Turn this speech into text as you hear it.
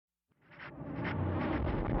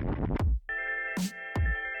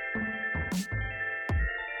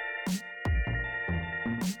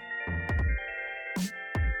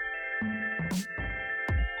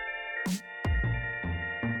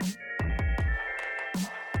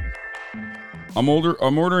I'm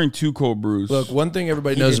ordering 2 cold brews. Look, one thing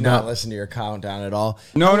everybody He knows did about. not listen to your countdown at all.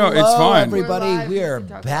 No, it's fine. Everybody, we are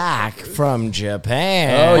back from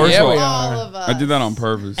Japan. Oh, yeah, we All are. of us. I did that on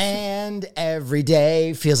purpose. And every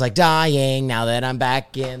day feels like dying now that I'm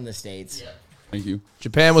back in the States. Thank you.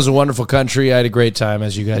 Japan was a wonderful country. I had a great time,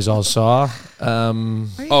 as you guys all saw.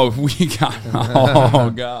 Oh, we got. Oh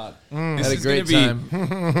God, this Had a is great gonna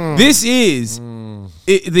time. This is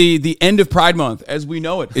the end of Pride Month as we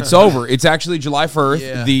know it. It's over. It's actually July 1st.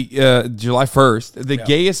 Yeah. The July 1st. The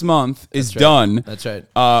gayest month is done. That's right.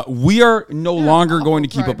 We are no longer going to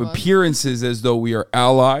keep Pride up Month. appearances as though we are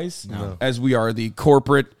allies, as we are the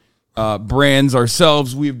corporate brands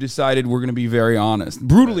ourselves. We have decided we're going to be very honest,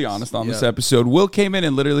 brutally honest on this episode. Will came in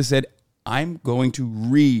and literally said, "I'm going to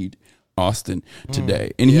read Austin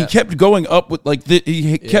today," and he kept going up with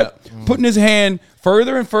he kept putting his hand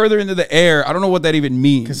further and further into the air. I don't know what that even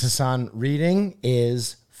means. Because Hassan, reading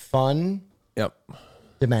is fun, Yep.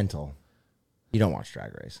 demental. You don't watch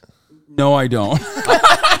Drag Race. No, I don't.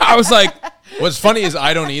 I was like, What's funny is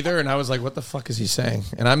I don't either, and I was like, "What the fuck is he saying?"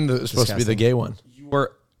 And I'm supposed to be the gay one.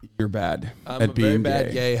 you're bad I'm at a being very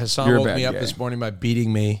bad gay. Hassan You're a woke bad me up gay. this morning by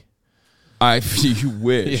beating me. You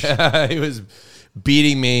wish. Yeah, he was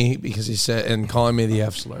beating me because he said and calling me the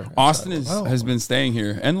F slur. Austin has been staying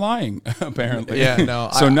here and lying apparently. Yeah, no,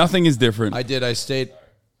 so nothing is different. I stayed.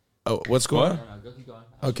 Oh, what's going on?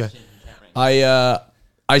 Okay,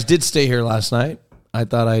 I did stay here last night. I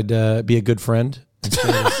thought I'd be a good friend.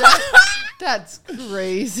 That's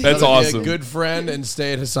crazy. That's Be awesome. a good friend and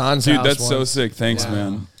stay at Hassan's Dude, house. that's so once. sick. Thanks,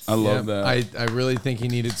 man. I love that. I really think he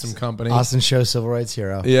needed some company. Austin Show Civil Rights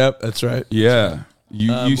Hero. Yep, that's right. Yeah,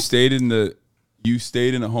 you stayed in a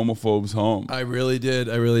homophobe's home. I really did.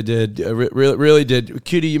 I really did. Really did.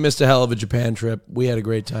 Cutie, you missed a hell of a Japan trip. We had a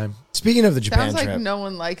great time. Speaking of the Japan Sounds like trip, no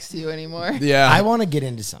one likes you anymore. Yeah, I want to get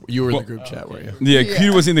into something. you were in the group chat, weren't you? Yeah, Cutie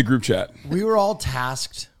was in the group chat. We were all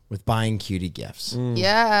tasked with buying Cutie gifts.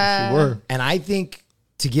 Yeah. And I think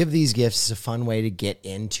to give these gifts is a fun way to get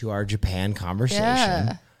into our Japan conversation.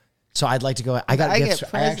 Yeah. So I'd like to go. I got I gifts.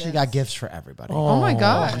 get I actually got presents. gifts for everybody. Oh my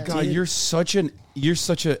God. God, you're such an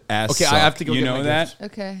ass. Okay, I have to go You get know my that?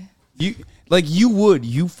 gifts. Okay.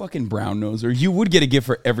 You fucking brown noser. You would get a gift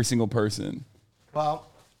for every single person. Well,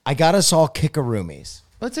 I got us all kikarumis.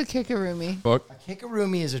 What's a kikarumi? Fuck. A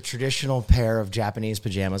kikarumi is a traditional pair of Japanese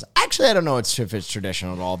pajamas. Actually, I don't know if it's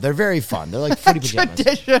traditional at all. They're very fun. They're like footy pajamas.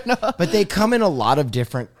 Traditional. But they come in a lot of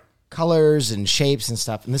different colors and shapes and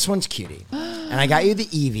stuff. And this one's cutie. And I got you the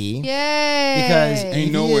Eevee. Yay. Because Ain't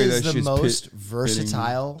Eevee no way is that the shit's most fitting.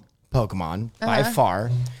 versatile Pokemon by far.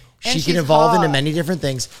 She And can she's evolve hot. into many different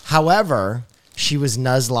things. However, she was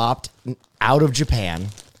nuzlopped out of Japan.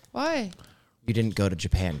 Why? You didn't go to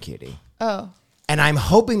Japan, cutie. Oh. And I'm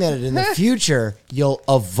hoping that in the future, you'll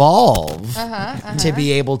evolve to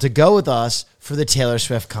be able to go with us for the Taylor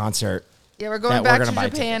Swift concert. Yeah, we're That going we're back gonna to buy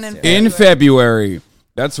Japan tickets in to. In February.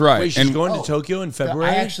 That's right. Wait, she's going to Tokyo in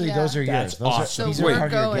February? Those are yours. Those awesome. Are, these So are we're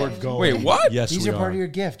part of your going. gift. Wait, what? Yes, These we are part are. of your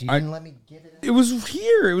gift. You didn't let me get it. It was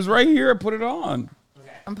here. It was right here. I put it on.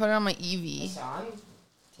 I'm putting on my Eevee.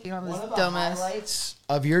 Taking on this One of the dumbass. highlights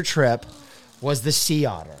of your trip was the sea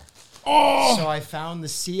otter. Oh! So I found the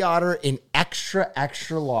sea otter in extra,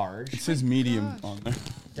 extra large. It says medium on there.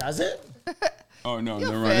 Does it? Oh, no,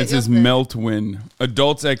 You'll never mind. fit, It says you'll fit. Meltwin.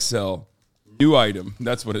 Adults XL. New item.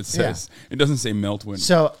 That's what it says. It doesn't say Meltwin.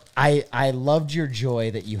 So I loved your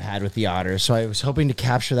joy that you had with the otter. So I was hoping to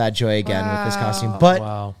capture that joy again with this costume.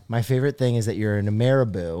 But my favorite thing is that you're in a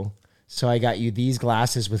marabou. So I got you these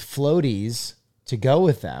glasses with floaties to go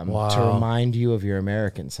with them to remind you of your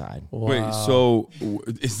American side. Wait, so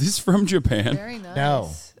is this from Japan? Very nice.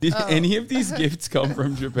 No. Did any of these gifts come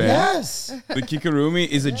from Japan? Yes. The Kikarumi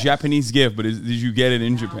is a Japanese gift, but did you get it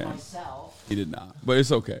in Japan? He did not, but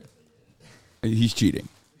it's okay. He's cheating.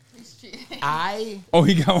 Oh,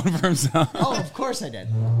 he got one for himself. Oh, of course I did.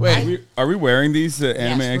 Wait, are we wearing these to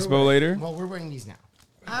Anime Yes, Expo later? Well, we're wearing these now.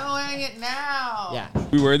 I'm wearing it now. Yeah.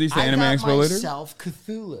 We wear these to Anime I got Expo later? myself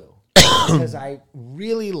Cthulhu because I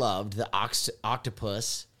really loved the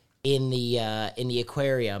octopus in the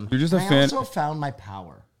aquarium. You're just a And fan- I also found my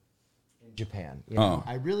power in Japan. You know?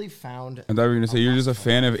 I really found. I thought you were going to say you're just a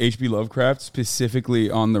fan of H.P. Lovecraft, specifically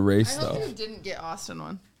on the race I hope stuff. you didn't get Austin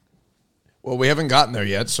one. Well, we haven't gotten there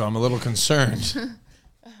yet, so I'm a little concerned.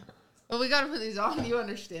 Well, we got to put these on. You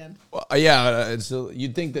understand. Well,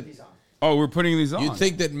 you'd think that Oh, we're putting these on. you'd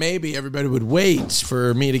think that maybe everybody would wait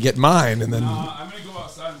for me to get mine, and then. I'm going to go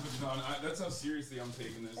outside and put it on. That's how seriously I'm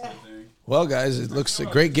taking this whole thing. Well, guys, it looks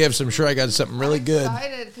like great gifts. I'm sure I got something really good. I'm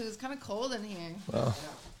excited because it's kind of cold in here.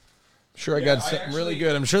 Sure, I got something really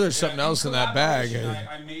good. I'm sure there's something else in that bag.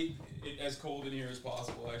 I made it as cold in here as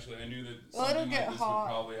possible. Actually, I knew that Well, it'll something get like this would hot.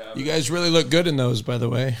 probably happen. You guys really look good in those, by the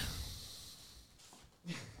way.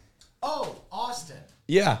 Oh, Austin.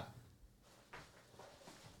 Yeah.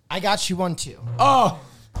 I got you one too. Oh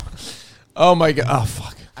my God. Oh,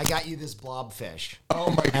 fuck. I got you this blobfish. Oh,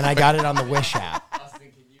 my God. And I got it on the Wish app.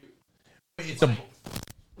 It's a...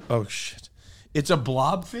 Oh, shit. It's a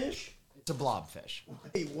blobfish? It's a blobfish.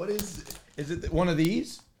 Wait, what is it? Is it one of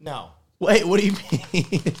these? No. Wait, what do you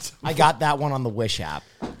mean? I got that one on the Wish app.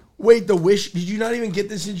 Wait, the Wish... Did you not even get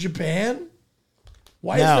this in Japan?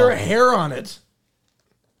 Why is No. there a hair on it?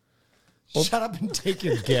 Shut up and take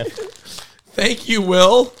your gift. Thank you,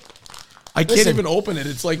 Will. I can't Listen. even open it.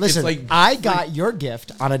 It's like... Listen, it's like I got your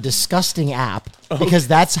gift on a disgusting app because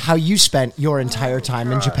that's how you spent your entire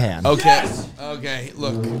time in Japan. Okay. Okay.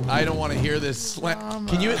 Look, I don't want to hear this.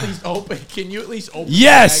 Can you at least open? Can you at least open?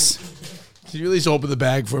 Yes. The bag? Can you at least open the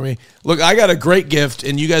bag for me? Look, I got a great gift,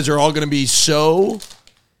 and you guys are all going to be so.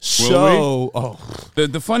 Oh,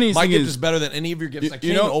 The funniest my thing gift is is better than any of your gifts. I can't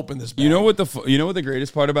even open this bag. You know what the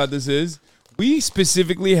greatest part about this is? We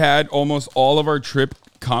specifically had almost all of our trip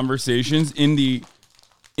conversations in the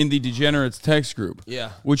Degenerates text group.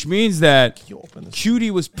 Yeah. Which means that you open this?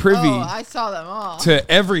 Cutie was privy Oh, I saw them all. to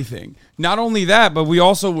everything. Not only that, but we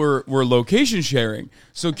also were location sharing.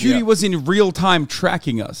 So Cutie was in real time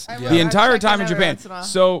tracking us I the remember entire checking time in every Japan. once in a while.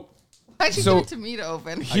 So I should so- give it to me to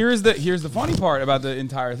open. here's the funny part about the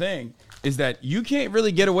entire thing is that you can't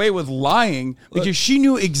really get away with lying because she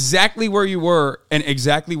knew exactly where you were and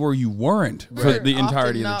exactly where you weren't for We're the entirety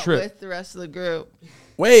often of the not trip. with the rest of the group.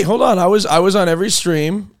 Wait, hold on. I was on every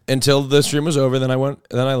stream until the stream was over. Then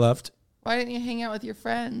I left. Why didn't you hang out with your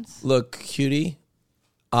friends? Look, Cutie,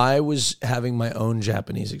 I was having my own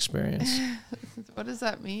Japanese experience. What does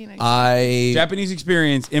that mean? Japanese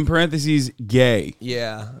experience, in parentheses, gay.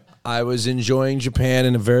 Yeah, I was enjoying Japan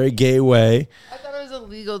in a very gay way. I thought it was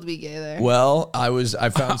illegal to be gay there. Well, I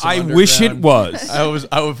found some I wish it underground- was.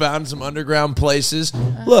 I found some underground places.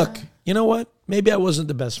 Look, you know what? Maybe I wasn't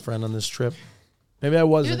the best friend on this trip. Maybe I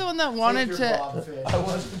wasn't. You're the one that wanted to. I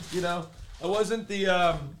wasn't, I wasn't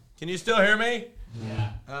the, can you still hear me?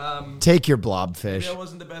 Yeah. Take your Maybe blobfish. I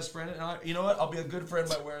wasn't the best friend. And you know what? I'll be a good friend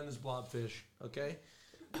by wearing this blobfish, okay?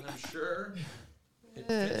 And I'm sure it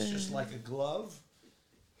fits just like a glove.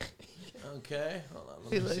 Okay, hold on.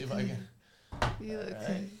 Let me see if I can. You look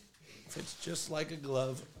Right. Fits just like a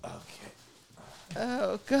glove. Okay.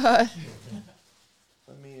 Oh God.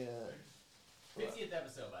 Let me, 50th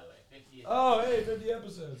episode, by the way. 50th. Oh, hey, 50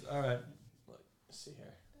 episodes. All right. Look, see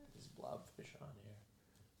here. There's blobfish on here.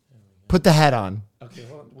 Put the head on. Okay,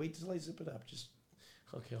 hold on. Wait till I zip it up.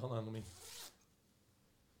 Okay, hold on. Let me.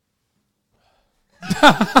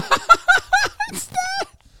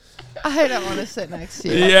 I don't want to sit next to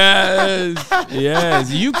you. Yes.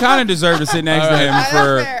 You kind of deserve to sit next to him I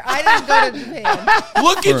for. don't care. I didn't go to Japan.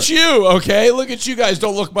 Look at you, okay? Look at you guys.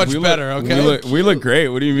 Don't look much better, okay? We look great.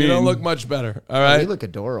 What do you mean? You don't look much better, all You right? look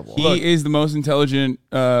adorable. He is the most intelligent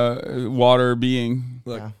water being.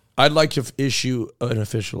 Look, I'd like to issue an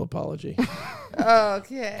official apology.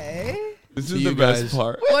 Okay. This To is you the best guys.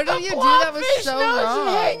 part. What did you do that was so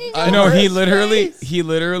wrong? I No, he He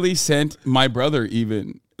literally sent my brother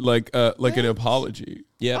even like an apology,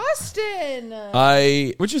 Yep.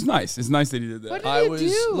 Austin. which is nice. It's nice that he did that. What did you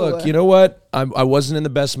do? Look, you know what? I wasn't in the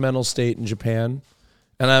best mental state in Japan,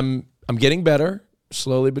 and I'm getting better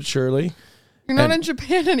slowly but surely. You're not and- in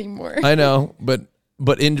Japan anymore. I know, but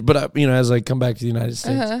as I come back to the United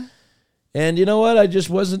States. And you know what? I just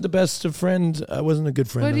wasn't the best of friend. I wasn't a good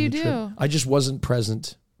friend. What on do you the do? trip. I just wasn't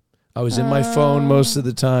present. I was in my phone most of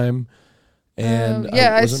the time. And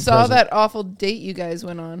yeah, I wasn't saw present. that awful date you guys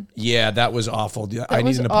went on. Yeah, that was awful. I need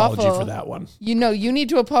was an apology awful. for that one. You know, you need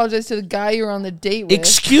to apologize to the guy you were on the date with.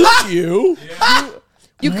 Excuse you?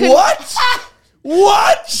 You could. What?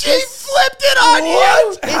 What? She flipped it on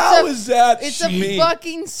you? It's How a- is that It's cheap? a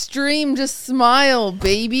fucking stream. Just smile,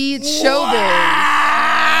 baby. It's showbiz.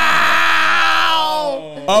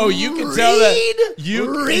 Oh, you could tell that.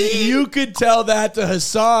 You could tell that to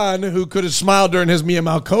Hassan, who could have smiled during his Mia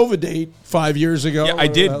Malkova date 5 years ago. Yeah, I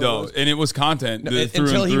did though, and it was content through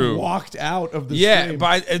Until and he through. walked out of the Yeah, stream.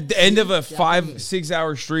 by at the end of a 5-6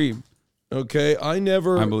 hour stream. Okay, I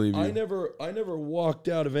never believe you. I never walked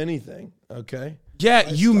out of anything. Okay. Yeah,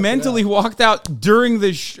 you mentally walked out during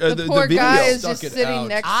the Poor video. guy is Stuck just it sitting out.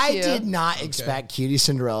 next to I you. did not expect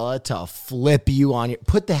QTCinderella to flip you on your.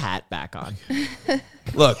 Put the hat back on.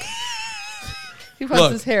 Look, He wants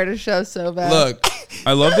Look. his hair to show so bad. look.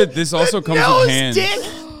 I love that this also comes with hands.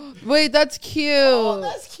 Wait, that's cute.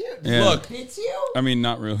 That's cute. Yeah. Look. Fits you. I mean,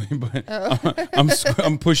 not really, but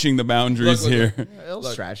I'm pushing the boundaries Look. here. It'll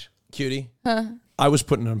stretch. Cutie, I was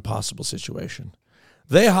put in an impossible situation.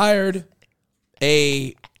 They hired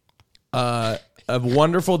a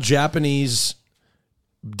wonderful Japanese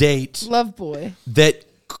date Love boy. that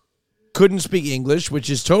couldn't speak English, which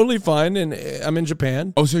is totally fine, and I'm in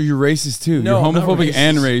Japan. Oh, so you're racist too? No, you're I'm not homophobic racist.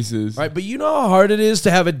 and racist, Right, but you know how hard it is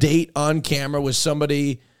to have a date on camera with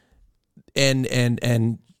somebody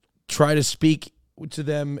and try to speak to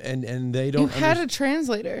them and they don't You had a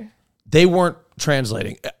translator. They weren't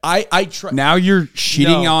translating. I tried. Now you're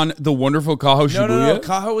shitting No. on the wonderful Kaho Shibuya? No.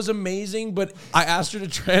 Kaho was amazing, but I asked her to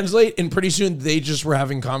translate, and pretty soon they just were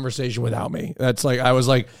having conversation without me. That's like, I was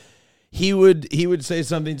like, he would say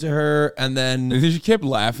something to her, and then She kept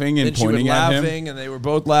laughing and she would pointing at him. laughing, and they were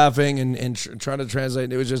both laughing and trying to translate.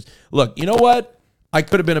 And it was just, look, you know what? I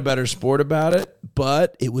could have been a better sport about it,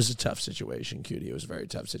 but it was a tough situation, Cutie. It was a very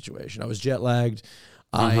tough situation. I was jet lagged.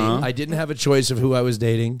 I didn't have a choice of who I was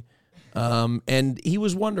dating. And he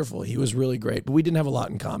was wonderful. He was really great, but we didn't have a lot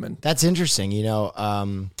in common. That's interesting. You know,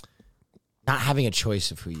 not having a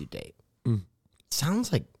choice of who you date.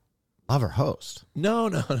 Sounds like lover host. No.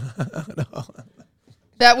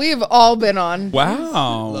 That we have all been on.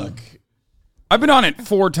 Wow. Look, I've been on it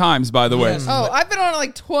 4 times, by the way. Yes. Oh, I've been on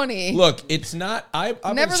like 20. look, it's not. I'm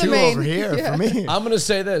Never the Two main. over here Yeah. for me. I'm going to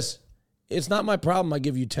say this. It's not my problem. I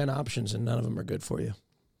give you 10 options and none of them are good for you.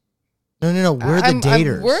 No. We're the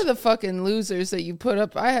daters. We're the fucking losers that you put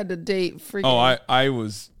up. I had to date freaking. Oh, I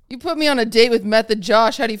was... You put me on a date with Method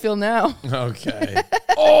Josh. How do you feel now? Okay.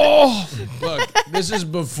 Oh, look, this is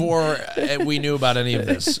before we knew about any of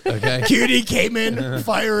this. Okay. Cutie came in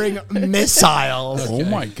firing missiles. Oh,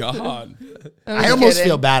 my God. I almost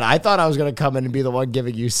feel bad. I thought I was going to come in and be the one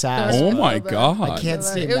giving you sass. Oh, feel my bad. God. I can't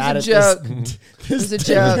stay It was mad a at joke. this. It was a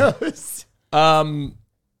joke.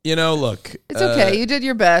 You know, look. It's okay. You did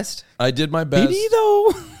your best. I did my best. Did he,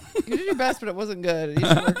 though? You did your best, but it wasn't good. You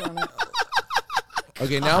should work on it.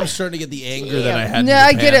 Okay, now I'm starting to get the anger that I had. Yeah,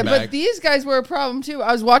 in I get it. Japan But back. these guys were a problem too.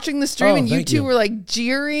 I was watching the stream Oh, and you thank two you. were like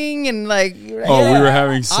jeering and like Oh, we were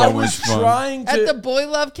having I so was much fun. trying at the to. Boy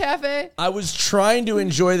Love Cafe. I was trying to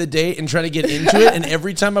enjoy the date and try to get into it, and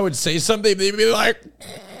every time I would say something, they'd be like,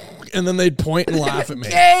 and then they'd point and laugh at me.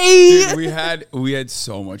 Dude, we had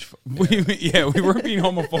so much fun. We weren't being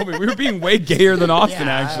homophobic. We were being way gayer than Austin,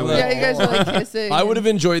 actually. Yeah, you guys were like kissing. I would have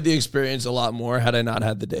enjoyed the experience a lot more had I not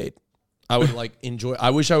had the date. I would like enjoy.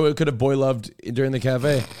 I wish I could have boy loved during the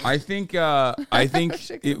cafe. I think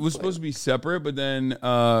it was supposed to be separate, but then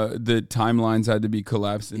the timelines had to be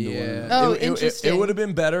collapsed into one. Oh, It interesting. would have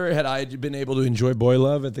been better had I been able to enjoy boy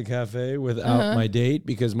love at the cafe without my date,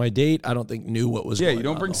 because my date I don't think knew what was. Yeah, going you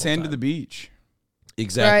don't on bring the whole sand to time. the beach.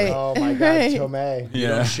 Exactly. Right. Oh my God, Right. Tomei. You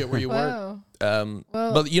don't shit where you work. Wow.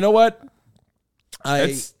 But you know what?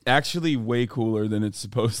 It's actually way cooler than it's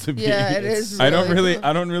supposed to be. Yeah, it is I don't really really, cool.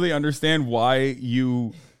 I don't really understand why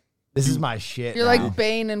you. This is my shit. You're now. like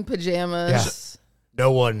Bane in pajamas.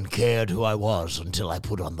 No one cared who I was until I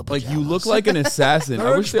put on the Like pajamas. you look like an assassin.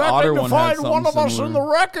 I wish the otter one had something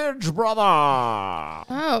similar. wreckage, brother.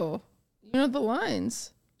 Oh, you know the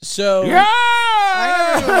lines. So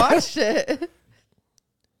I never watched it.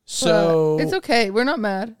 so It's okay. We're not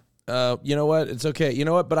mad. you know what? It's okay. You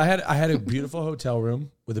know what? But I had a beautiful hotel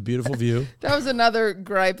room with a beautiful view. That was another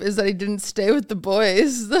gripe, is that he didn't stay with the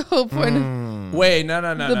boys. The whole point of Wait, no.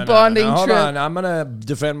 The bonding Hold trip. on. I'm going to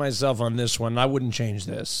defend myself on this one. I wouldn't change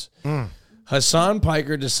this. Hassan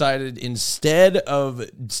Piker decided instead of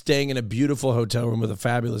staying in a beautiful hotel room with a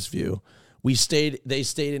fabulous view, they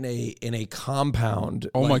stayed in a compound.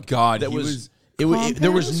 Oh my God, That he was, was-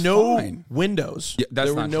 there was was no fine. windows. Yeah, that's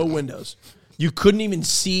there were not no true. windows. You couldn't even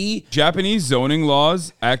see. Japanese zoning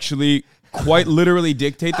laws actually quite literally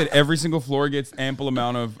dictate that every single floor gets ample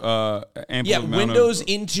amount of Windows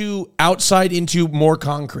outside into more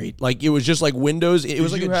concrete. Like it was just like windows. It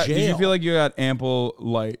was like a jail. Did you feel like you had ample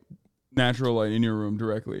light, natural light in your room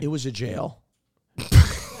directly? It was a jail.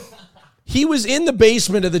 He was in the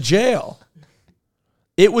basement of the jail.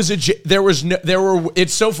 It was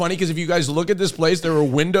it's so funny because if you guys look at this place, there were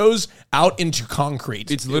windows out into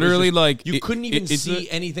concrete. It's literally like you couldn't even it's see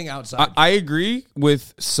anything outside. I agree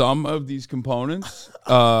with some of these components.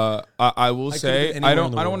 I will say been I anywhere in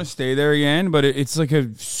don't the want world. to stay there again, but it's like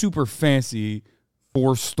a super fancy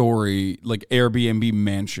 4-story like Airbnb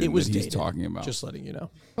mansion It was that he's dated, talking about. Just letting you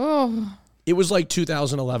know. oh, It was like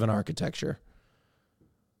 2011 architecture.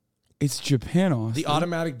 It's Japan, Austin. The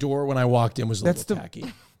automatic door when I walked in was a little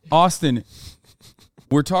tacky. Austin,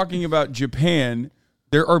 we're talking about Japan.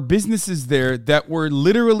 There are businesses there that were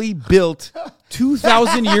literally built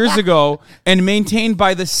 2,000 years ago and maintained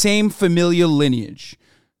by the same familial lineage.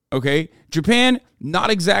 Okay, Japan not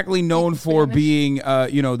exactly known for being,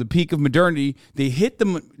 the peak of modernity. They hit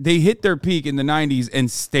their peak in the 90s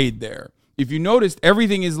and stayed there. If you noticed,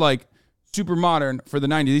 everything is like super modern for the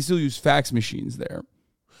 90s. They still use fax machines there.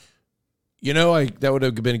 That would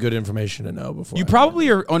have been good information to know before. You probably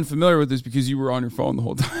are unfamiliar with this because you were on your phone the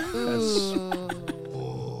whole time.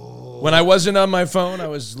 When I wasn't on my phone, I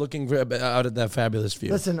was looking out at that fabulous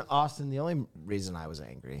view. Listen, Austin, the only reason I was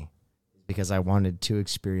angry is because I wanted to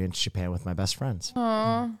experience Japan with my best friends.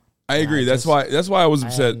 Aww. I agree. That's why I was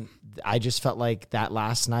upset. I just felt like that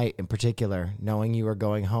last night in particular, knowing you were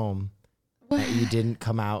going home, that you didn't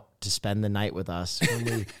come out to spend the night with us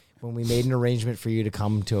when we made an arrangement for you to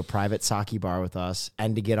come to a private sake bar with us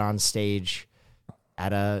and to get on stage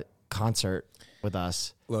at a concert with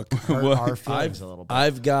us. Look, our feelings a little bit.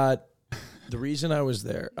 I've got the reason I was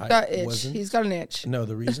there. He's got an itch. No,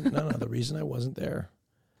 the reason I wasn't there.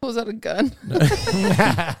 Pulls out a gun.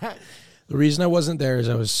 The reason I wasn't there is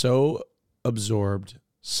I was so absorbed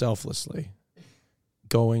selflessly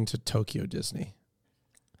going to Tokyo Disney.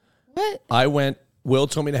 What? I went. Will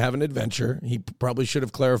told me to have an adventure. He probably should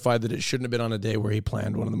have clarified that it shouldn't have been on a day where he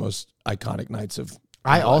planned one of the most iconic nights of.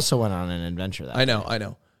 I also went on an adventure that I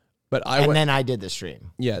know. But then I did the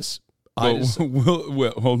stream. Yes.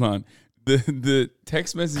 Will, hold on. The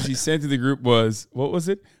text message he sent to the group was, what was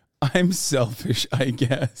it? I'm selfish, I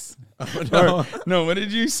guess. Oh, no, what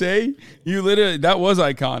did you say? You literally, that was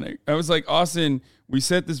iconic. I was like, Austin, we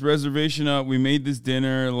set this reservation up. We made this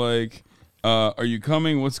dinner. Like, are you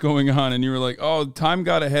coming? What's going on? And you were like, oh, time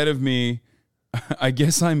got ahead of me. I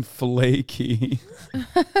guess I'm flaky.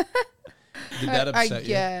 Did that upset you? I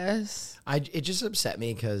guess. It just upset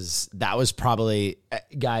me because that was probably,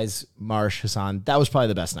 guys, Marsh, Hassan, that was probably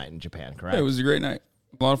the best night in Japan, correct? Yeah, it was a great night.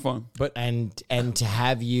 A lot of fun. But and to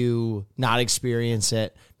have you not experience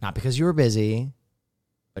it, not because you were busy,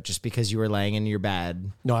 but just because you were laying in your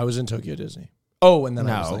bed. No, I was in Tokyo Disney. Oh, and then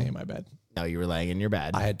I was laying in my bed. No, you were laying in your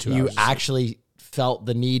bed. I had 2 You hours. actually felt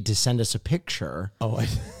the need to send us a picture Oh,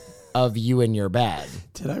 of you in your bed.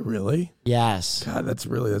 did I really? Yes. God, that's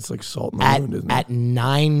like salt in the wound, isn't it? At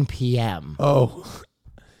 9 p.m. Oh,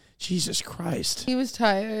 Jesus Christ. He was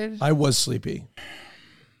tired. I was sleepy.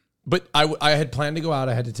 But I had planned to go out.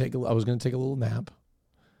 I was going to take a little nap.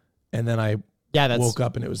 And then I woke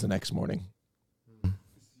up and it was the next morning.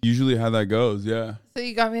 Usually how that goes, yeah. So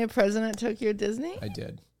you got me a present at Tokyo Disney? I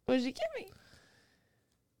did. What did you give me?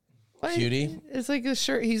 What? Cutie? It's like a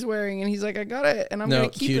shirt he's wearing, and he's like, I got it, and I'm going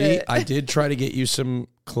to keep Cutie, it. I did try to get you some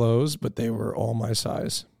clothes, but they were all my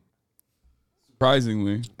size.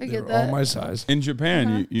 Surprisingly. I They get were that. all my size. In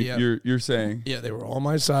Japan, you're saying. Yeah, they were all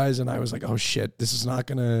my size, and I was like, "Oh shit, this is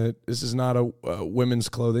not a women's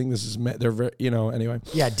clothing. This is they're very, anyway."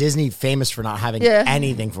 Yeah, Disney famous for not having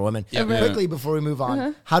anything for women. Yeah. Quickly before we move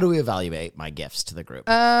on, how do we evaluate my gifts to the group?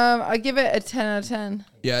 I give it a 10 out of 10.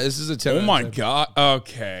 Yeah, this is a 10. Oh my God.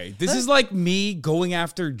 Okay. This is like me going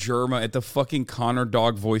after Germa at the fucking Connor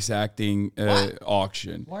Dog voice acting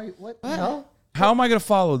auction. Why? What? No. How am I going to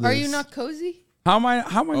follow this? Are you not cozy? How am I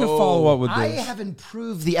going to follow up with this? I have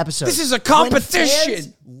improved the episode. This is a When competition.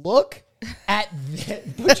 fans look at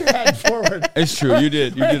put your head forward. It's true. You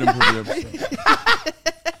did improve the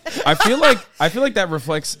episode. I feel like that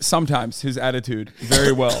reflects sometimes his attitude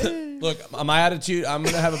very well. Look, my attitude. I'm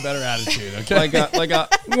gonna have a better attitude. Okay, like a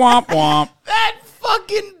womp womp. That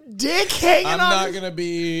fucking dick hanging I'm on. not gonna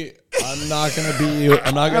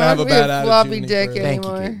have a bad attitude. Floppy any dick further. Thank you.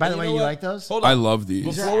 anymore. Kate. By the way, know you what? like those? Hold on. I love these.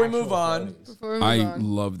 Before we move on,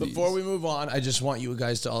 Love these. before we move on, I just want you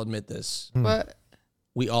guys to all admit this. What?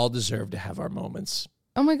 We all deserve to have our moments.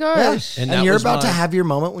 Oh my gosh. And And that you're was about to mine. have your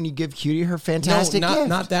moment when you give Cutie her fantastic gift.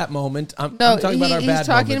 Not that moment. I'm No, talking about our bad he's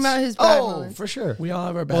talking moments. about his bad Oh, moments. for sure. We all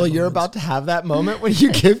have our bad Well, moments. you're about to have that moment when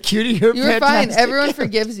you give Cutie her You were fine. fantastic Everyone gift.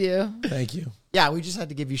 forgives you. Thank you. Yeah, we just had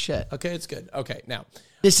to give you shit. Okay, it's good. Okay, now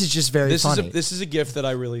This is just very funny. this is a gift that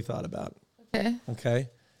I really thought about. Okay. Okay, I hope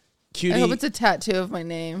Cutie, it's a tattoo of my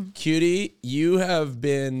name. Cutie, you have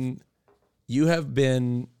been You don't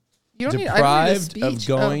need I don't need a deprived speech. of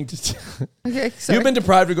going to. Okay, sorry. You've been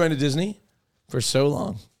deprived of going to Disney for so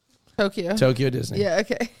long. Tokyo. Tokyo Disney. Yeah,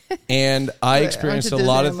 okay. And I I went experienced to a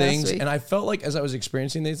lot of Disneyland last things, week. and I felt like as I was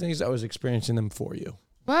experiencing these things, I was experiencing them for you.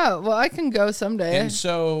 Wow. Well, I can go someday. And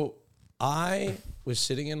so I was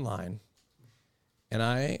sitting in line, and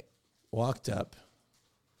I walked up,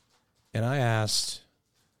 and I asked,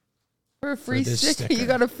 for a free this sticker. sticker. You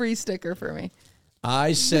got a free sticker for me.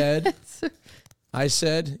 I said,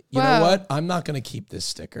 you Wow. know what? I'm not going to keep this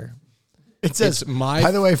sticker. It says, It's my-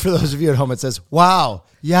 by the way, for those of you at home, it says, wow,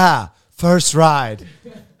 yeah, first ride.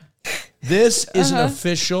 This is an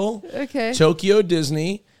official Okay. Tokyo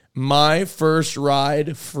Disney My first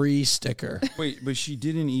ride free sticker. Wait, but she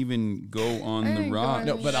didn't even go on I the didn't go ride. on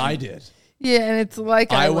No, but I did. Yeah, and it's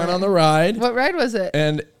like I went on the ride, What ride was it?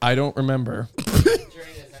 and I don't remember.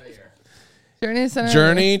 Journey to Center.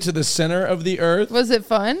 Journey to the center of the earth. Was it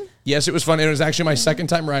fun? Yes, it was fun. It was actually my second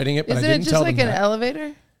time riding it, but Isn't I it didn't just tell like them an that.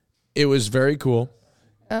 elevator? It was very cool.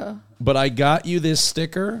 Oh, But I got you this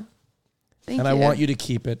sticker, thank and you. I want you to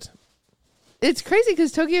keep it. It's crazy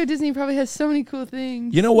because Tokyo Disney probably has so many cool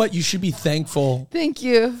things. You know what? You should be thankful. Thank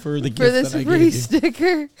you For the gift this that I free gave you.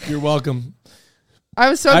 sticker. You're welcome. I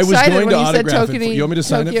was so I was excited going when to you said autograph it Tokyo. for- you want me to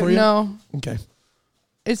sign it for you? No, Okay.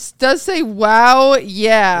 it does say wow.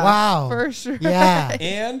 Yeah, Wow. for sure. Yeah.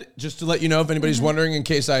 And just to let you know, if anybody's wondering, in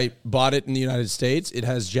case I bought it in the United States, it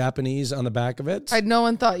has Japanese on the back of it. No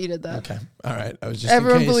one thought you did that. Okay. All right. I was just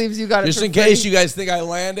Everyone in case, believes you got it just for in case free. you guys think I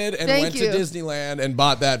landed and Thank went you. to Disneyland and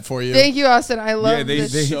bought that for you. Thank you, Austin. I love Yeah, they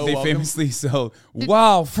this. So they welcome. famously sell.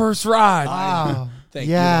 Wow, first ride. Wow. Thank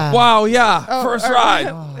Yeah. Wow, yeah, Oh, first are-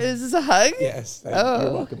 ride. Is this a hug? Yes. You're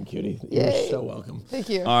welcome, cutie. Yay. You're so welcome. Thank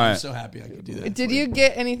you. All I'm right. so happy I could do that. Did for you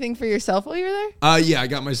get anything for yourself while you were there? Yeah, I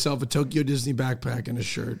got myself a Tokyo Disney backpack and a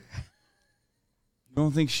shirt. You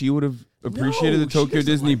don't think she would have appreciated No, the she Tokyo doesn't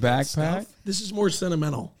Disney like that backpack? stuff. This is more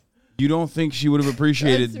sentimental. You don't think she would have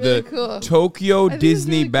appreciated That's really the cool. Tokyo think it's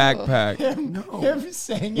Disney really cool. backpack, Him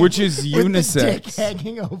saying which it is with the dick unisex?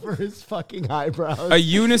 hanging over his fucking eyebrows. A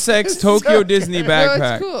unisex Tokyo Disney No,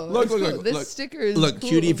 backpack. it's cool. Look, It's look, cool. look, This look. sticker is Look, cool.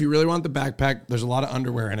 cutie, if you really want the backpack, there's a lot of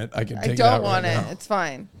underwear in it. I can take I it don't out want right it. now. It's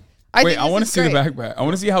fine. Wait, think I this want to is see the great. backpack. I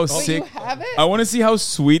want to see how Wait, sick. you have it? I want to see how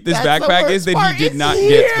sweet this That's the backpack worst is that part. he did It's not here.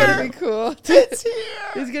 get It's for gonna me. be cool. It's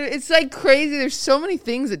here. It's like crazy. There's so many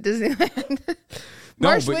things at Disneyland. No,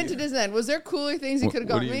 Marsh but- went to Disneyland. Was there cooler things you could have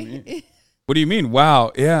What gotten do you me? What do you mean?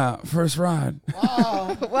 Wow, yeah, first ride.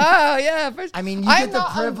 Wow, yeah. First, I mean, you I'm get the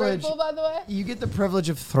not privilege. ungrateful, by the way. You get the privilege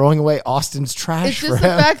of throwing away Austin's trash It's for just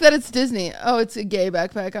the him. fact that it's Disney. Oh, it's a gay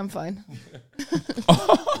backpack. I'm fine.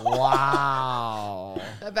 Wow.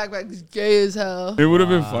 That backpack is gay as hell. It would have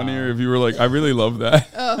been funnier if you were like, I really love that,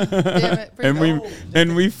 Oh, damn it.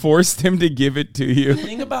 and we forced him to give it to you. The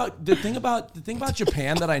thing about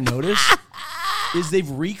Japan that I noticed is they've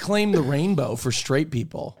reclaimed the rainbow for straight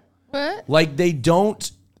people. What? Like they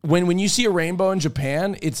don't when you see a rainbow in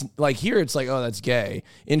Japan, it's like here it's like, oh, that's gay.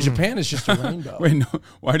 In Japan, it's just a rainbow. Wait, no.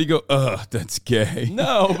 Why do you go? That's gay.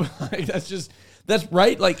 No, but like, that's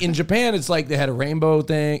right. Like in Japan, it's like they had a rainbow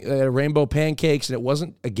thing, they had rainbow pancakes, and it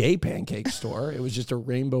wasn't a gay pancake store. It was just a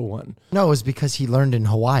rainbow one. No, it was because he learned in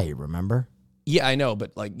Hawaii, remember? Yeah, I know,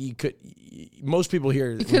 but like most people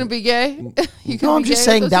here. You couldn't be gay? You couldn't No, I'm be just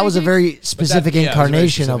gay saying with that those was a pancakes? very specific yeah, it was a very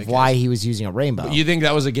incarnation specific of why case. he was using a rainbow. You think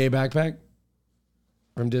that was a gay backpack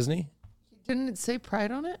from Disney? Didn't it say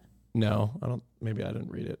pride on it? No, I don't. Maybe I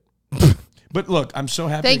didn't read it. But look, I'm so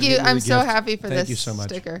happy. Thank to you. get I'm the so gift. happy for Thank this you so much.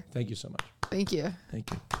 sticker. Thank you so much. Thank you.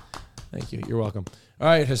 Thank you. Thank you. You're welcome. All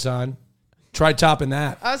right, Hassan. Try topping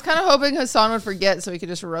that. I was kind of hoping Hassan would forget so we could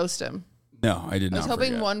just roast him. No, I did I not. was hoping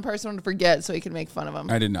forget. one person would forget so he could make fun of him.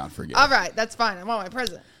 I did not forget. All right, that's fine. I want my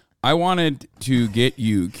present. I wanted to get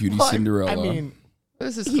you, Cutie Cinderella. I mean,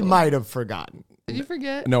 This is he cool. might have forgotten. Did you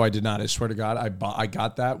forget? No, I did not. I swear to God, I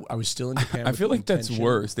got that. I was still in Japan. I with feel the like that's intention.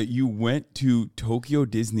 worse that you went to Tokyo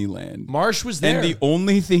Disneyland. Marsh was there. And the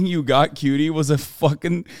only thing you got, Cutie, was a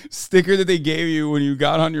fucking sticker that they gave you when you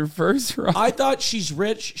got on your first ride. I thought she's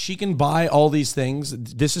rich. She can buy all these things.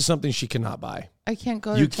 This is something she cannot buy. I can't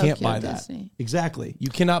go to You Tokyo can't buy that. Disney. Exactly. You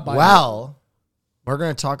cannot buy Well, we're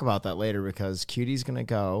going to talk about that later because Cutie's going to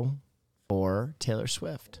go for Taylor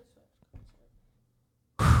Swift.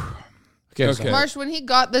 that. Okay. Okay. Marsh, when he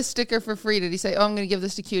got this sticker for free, did he say, "Oh, I'm going to give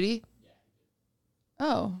this to Cutie"?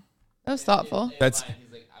 Oh, that was thoughtful. That's, He's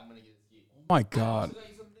like, I'm gonna give this to you. oh my God.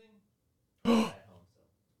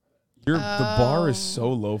 The bar is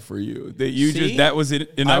so low for you that you See? just, that was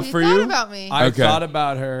it enough He for thought you? about me. I Okay. thought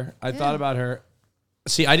about her. I thought about her.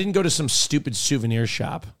 See, I didn't go to some stupid souvenir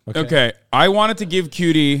shop. Okay. I wanted to give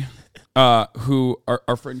Cutie, who,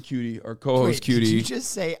 our friend Cutie, our co-host Did you Cutie. just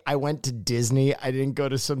say I went to Disney? I didn't go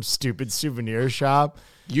to some stupid souvenir shop.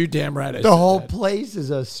 You're damn right. I The said whole that. place is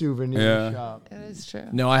a souvenir Yeah. shop. It is true.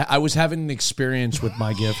 No, I was having an experience with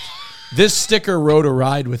my gift. This sticker rode a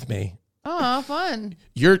ride with me. Oh, fun.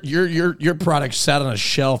 Your product sat on a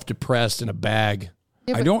shelf, depressed in a bag.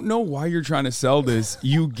 I don't know why you're trying to sell this.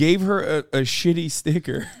 You gave her a shitty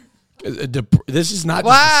sticker. This is not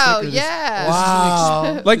Wow, just a sticker. yeah.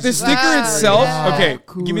 Wow. Like the sticker Wow, itself. yeah. Okay,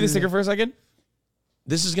 Cool. give me the sticker for a second.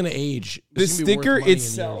 This is going to age. The This is gonna be worth sticker money in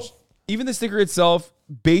itself years. even the sticker itself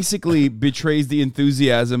basically betrays the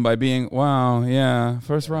enthusiasm by being, wow, yeah,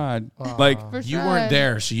 first ride. Like, you weren't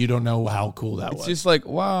there, so you don't know how cool that was. it's just like,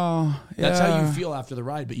 wow. Yeah. That's how you feel after the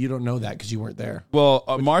ride, but you don't know that because you weren't there. Well,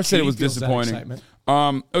 Mars said it Cutie was feels that disappointing.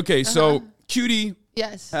 excitement. Okay, so Cutie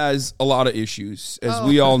Yes. has a lot of issues, as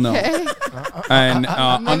we all know. Okay. And Maybe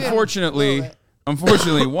a unfortunately,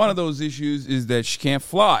 little one of those issues is that she can't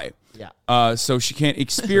fly. Yeah. So she can't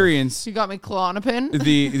experience You got me Klonopin.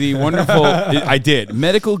 the wonderful. I did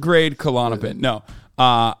medical grade Klonopin. No,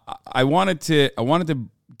 I wanted to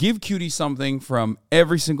give Cutie something from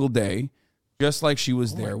every single day, just like she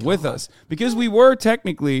was there with us, because we were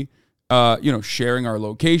technically, sharing our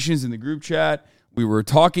locations in the group chat. We were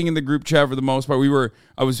talking in the group chat for the most part.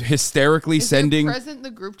 I was hysterically Is sending. it present in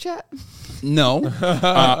the group chat? No,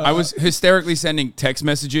 I was hysterically sending text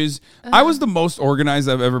messages. I was the most organized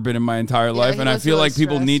I've ever been in my entire life, and I was feel really like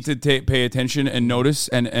people stressed. need to pay attention and notice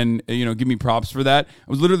and give me props for that.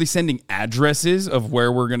 I was literally sending addresses of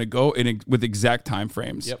where we're gonna go with exact time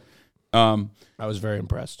frames. Yep. I was very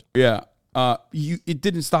impressed. Yeah. It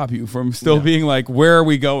didn't stop you from still being like, where are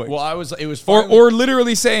we going? Well, it was or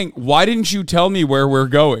literally saying, why didn't you tell me where we're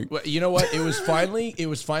going? Well, you know what? It was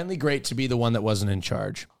finally great to be the one that wasn't in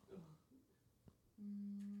charge.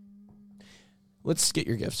 Let's get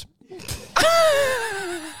your gifts.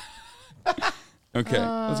 Okay.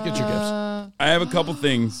 Let's get your gifts. I have a couple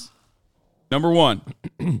things. Number one,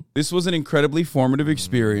 this was an incredibly formative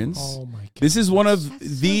experience. Oh my God. This is one of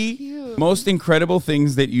the cute. most incredible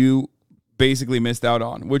things that you basically missed out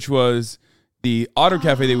on, which was the otter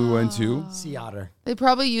cafe that we went to. Sea otter. They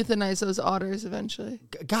probably euthanize those otters eventually.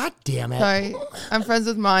 God damn it. Sorry, I'm friends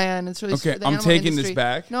with Maya, and it's really Okay, the I'm animal taking this industry.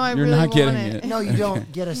 back. No, I You're really not want getting it. it. No, you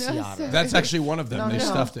don't get a sea No, otter. sir. That's actually one of them. No, they no.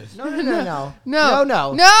 stuffed it. No. No. No.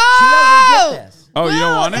 No. She doesn't get this. Oh, you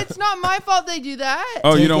don't want it? It's not my fault they do that.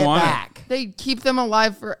 Oh, you Take don't it want back. They keep them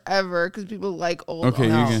alive forever because people like old. Okay,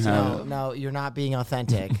 you otters. can have it. No, you're not being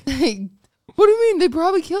authentic. What do you mean? They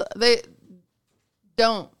probably kill. They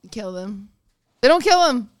don't kill them. They don't kill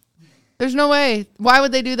them. There's no way. Why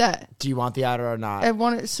would they do that? Do you want the otter or not? I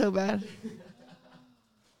want it so bad.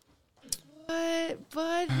 What,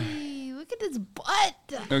 buddy? Look at his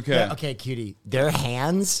butt. Okay. Okay, cutie. Their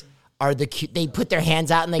hands are the cute. They put their hands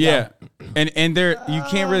out and they Yeah. go And they're you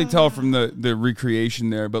can't really tell from the recreation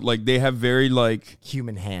there, but like they have very like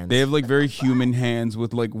human hands. they have like very human hands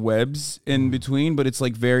with like webs in between, but it's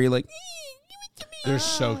like very like They're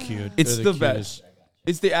so cute. it's They're the cutest. best.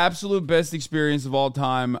 It's the absolute best experience of all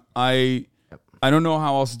time. I don't know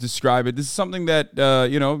how else to describe it. This is something that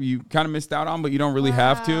you kind of missed out on, but you don't really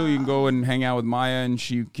have to. You can go and hang out with Maya, and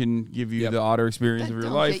she can give you the otter experience of your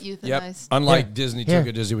Don't life. get Yep. euthanized. Unlike Disney Here, took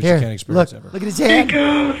a Disney, which here, you can't experience look, ever. Look at his hand.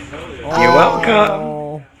 You're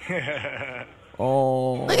welcome.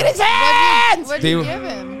 Look at his hands. What did you give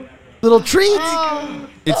him? Little treats. Oh,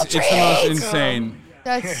 It's the most insane.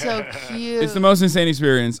 that's so cute. It's the most insane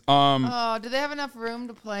experience. Oh, do they have enough room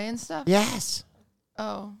to play and stuff? Yes.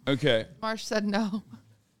 Oh, Okay. Marsh said no.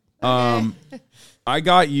 I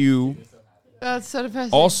got you That's so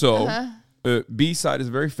depressing. also. Uh-huh. B-side is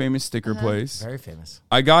a very famous sticker place. Very famous.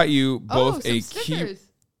 I got you both some a stickers. cute.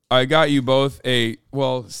 I got you both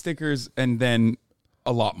stickers and then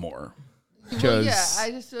a lot more. Well, yeah,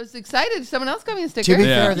 I just was excited. Someone else got me a To sticker. be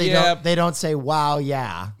Yeah. fair, they don't say wow,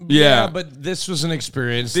 yeah. Yeah. But this was an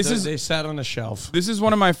experience. They sat on a shelf. This is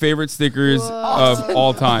one of my favorite stickers of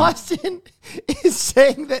all time. Austin is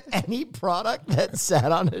saying that any product that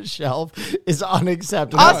sat on a shelf is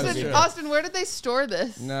unacceptable. Austin, where did they store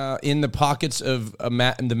this? No, in the pockets of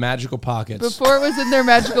in the magical pockets. Before it was in their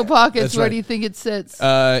magical pockets, That's where right. do you think it sits? In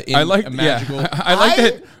I like a magical. I like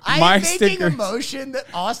that my I'm making stickers. emotion that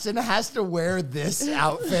Austin has to wear this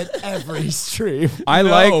outfit every stream. I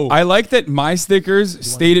No. like that my stickers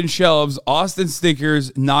stayed in shelves. Austin's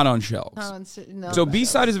stickers not on shelves. No. So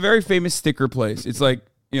B-side is a very famous sticker place. It's like,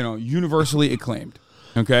 universally acclaimed.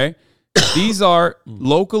 Okay? These are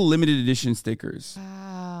local limited edition stickers.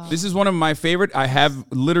 Wow. This is one of my favorite. I have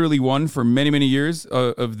literally one for many, many years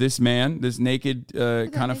of this man, this naked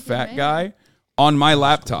kind of naked fat man. guy on my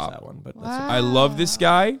laptop. That one, but that's Wow. I love this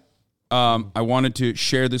guy. I wanted to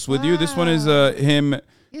share this with you. This one is him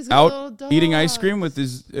He's got little out eating ice dogs. cream with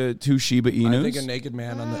his two Shiba I think a Inus. naked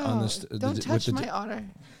man on this. Don't touch my otter.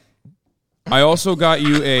 I also got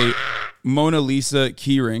you a Mona Lisa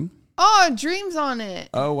keyring. Oh, dreams on it.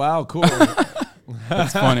 Oh wow, cool.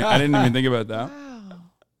 That's funny. I didn't even think about that.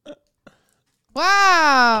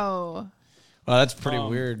 Wow. Wow, that's pretty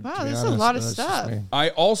weird. Wow, to be there's a honest. lot of That's just stuff. me. I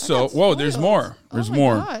also got whoa, there's spoiled. more. There's Oh my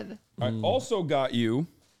more. God. I also got you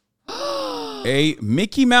a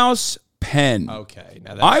Mickey Mouse Japan. Okay,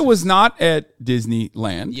 now I was not at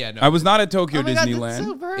Disneyland. Yeah, no. I was not at Tokyo Oh my God, Disneyland. that's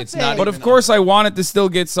so perfect. It's not But of course, I wanted to still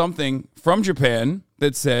get something from Japan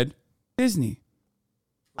that said Disney.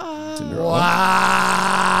 Wow.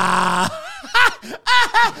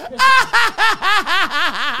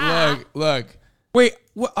 Look. Wait,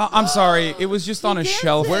 I'm sorry. It was just on a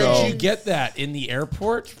shelf. Where though. did you get that? In the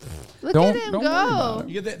airport? Look Don't- at him don't worry about go. it.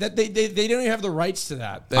 You get that, they don't even have the rights to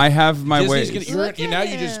that. I have my Disney's ways. Look at now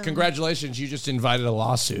you just him. congratulations. You just invited a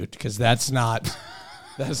lawsuit because that's not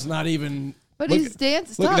even. But look, he's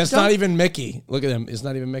dancing. Look, Stop, that's don't- not even Mickey. Look at him. It's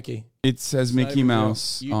not even Mickey. It says Not Mickey even real.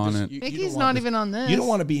 Mouse You on just- it. you Mickey's don't not want this- even on this. You don't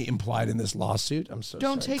want to be implied in this lawsuit. I'm so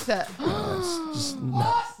Don't sorry. take that.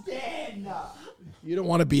 You don't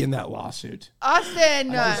want to be in that lawsuit.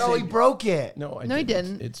 Austin. Oh, he broke it. No, I No, he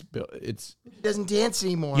didn't. It's He doesn't dance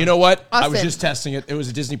anymore. You know what? I was Austin. just testing it. It was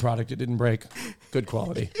a Disney product. It didn't break. Good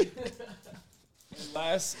quality.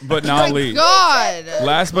 Last but not least. God.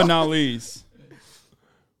 Last but not least.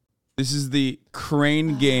 This is the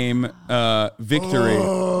crane game victory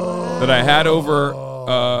that I had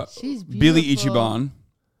over She's Billy beautiful. Ichiban.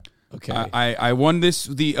 Okay. I won this.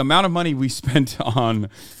 The amount of money we spent on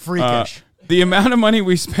Freakish. the amount of money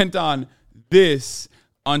we spent on this,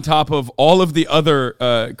 on top of all of the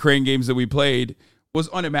other crane games that we played, was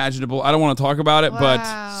unimaginable. I don't want to talk about it, but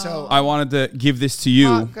So I wanted to give this to you.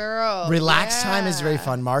 Hot girl. relax time is very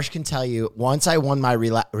fun. Marsh can tell you, once I won my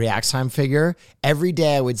relax time figure, every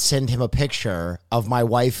day I would send him a picture of my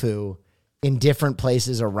waifu in different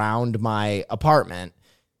places around my apartment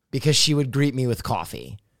because she would greet me with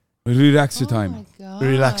coffee. Relax Oh time. my God.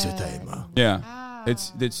 Relax time. Yeah.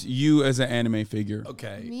 It's you as an anime figure.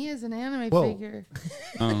 okay. Me as an anime Whoa. figure.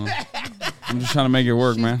 I'm just trying to make it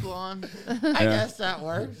work, She's man. blonde. I guess that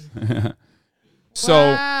works. So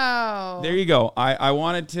Wow. there you go. I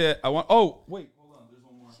wanted to. Oh wait, hold on. There's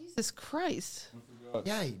one more. Jesus Christ.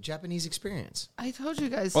 Yeah, Japanese experience. I told you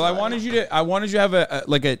guys. Well, I wanted you to have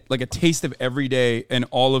a taste of every day and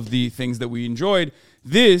all of the things that we enjoyed.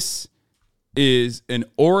 This is an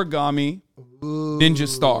origami ninja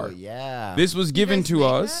star. Yeah. This was given guys to make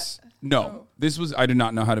us. No, this was. I did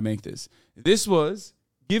not know how to make this. This was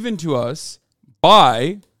given to us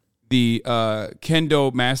by the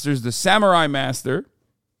kendo masters, the samurai master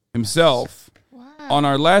himself, on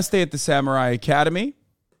our last day at the Samurai Academy.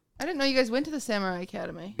 I didn't know you guys went to the Samurai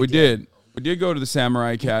Academy. We did. We did go to the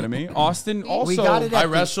Samurai Academy. Austin also. we got it. At I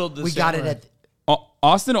wrestled the We got it samurai. at.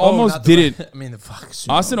 Austin Oh, almost not the- didn't. I mean, the fuck.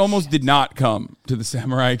 Austin almost did not come to the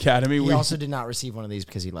Samurai Academy. He also did not receive one of these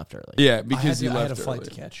because he left early. Yeah, because he I left had a flight early.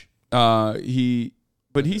 to catch.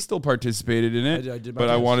 But he still participated in it. I did my but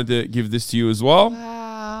I best. wanted to give this to you as well.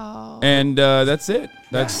 Wow. And that's it.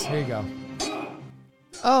 That's Here you go.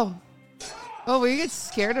 Oh. Oh, were you guys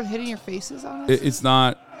scared of hitting your faces on us? it's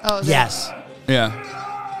not. Oh, Yes.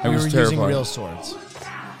 Yeah, it We was were terrifying. using real swords.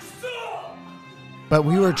 But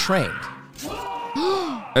we were trained.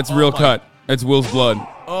 That's real cut. That's Will's blood.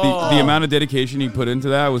 The amount of dedication he put into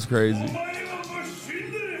that was crazy.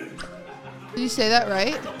 Did you say that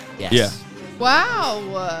right? Yes. Yeah.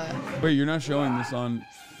 Wow. Wait, you're not showing this on.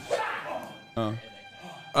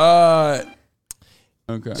 Oh,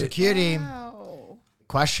 okay. So, Cutie, Wow.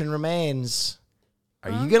 question remains. Are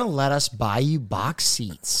you going to let us buy you box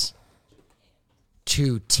seats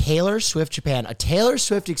to Taylor Swift Japan? A Taylor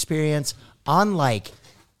Swift experience unlike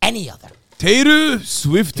any other. Taylor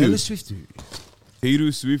Swift. Taylor Swift.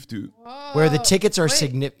 Taylor Swift. Where the tickets are Wait.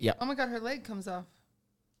 significant. Yeah. Oh my God, her leg comes off.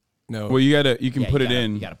 No. Well, you can Yeah, put you it gotta-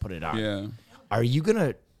 in. You got to put it on. Yeah. Are you going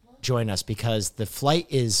to join us? Because the flight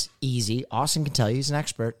is easy. Austin can tell you. He's an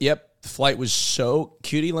expert. Yep. The flight was so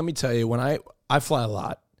cutie. Let me tell you, when I fly a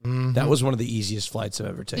lot, that was one of the easiest flights I've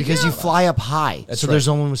ever taken. Because you fly up high. That's so right. there's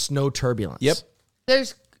almost no turbulence. Yep.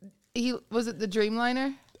 Was it the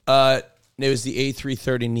Dreamliner? It was the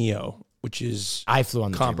A330 Neo, which is I flew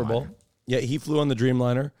on the comparable. Dreamliner. Yeah, he flew on the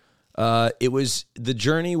Dreamliner. The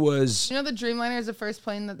journey was You know the Dreamliner is the first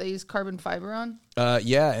plane that they use carbon fiber on?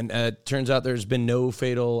 and turns out there's been no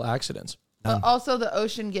fatal accidents. Also, the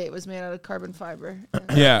Ocean Gate was made out of carbon fiber.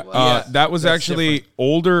 Yeah. Well, That was actually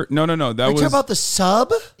older. No. That Are you was. talking about the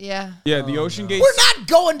sub? yeah. Yeah, the Ocean Gate. We're not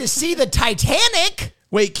going to see the Titanic.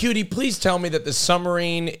 Wait, cutie, please tell me that the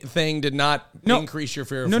submarine thing did not increase your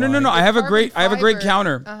fear of No. flying. I have a carbon great fiber.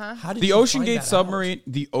 counter. How did The you Ocean find Gate that submarine.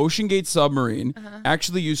 The Ocean Gate submarine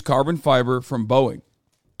actually used carbon fiber from Boeing.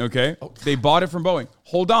 Okay, they bought it from Boeing.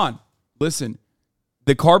 Hold on, listen.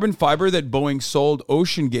 The carbon fiber that Boeing sold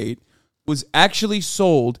Ocean Gate was actually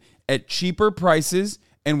sold at cheaper prices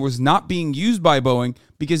and was not being used by Boeing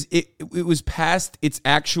because it was past its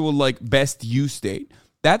actual best use date.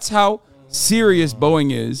 That's how serious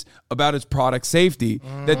Boeing is about its product safety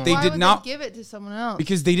that they Why did would not they give it to someone else?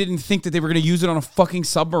 because they didn't think that they were going to use it on a fucking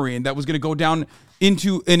submarine that was going to go down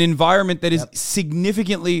into an environment that is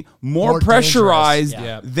significantly more pressurized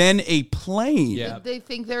dangerous. than a plane. Did they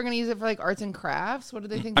think they were going to use it for like arts and crafts? What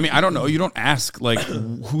did they think? I mean, I don't know. You don't ask like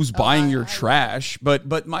who's buying your trash,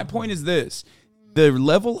 but my point is this: the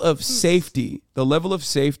level of safety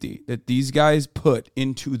that these guys put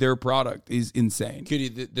into their product is insane.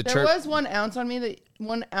 Cutie, There was 1 ounce on me that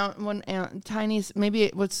 1 ounce, tiny, maybe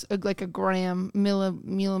it was like a gram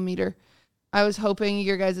millimeter. I was hoping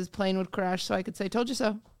your guys' plane would crash so I could say, "Told you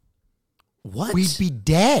so." What? We'd be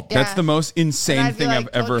dead. Yeah. That's the most insane And I'd be thing like,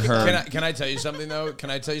 I've ever "Told you so." heard. Can I tell you something though? Can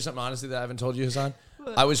I tell you something honestly that I haven't told you, Hassan?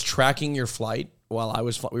 I was tracking your flight while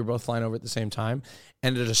we were both flying over at the same time,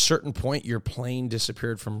 and at a certain point, your plane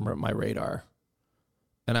disappeared from my radar,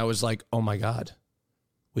 and I was like, "Oh my god,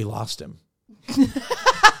 we lost him."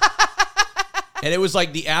 And it was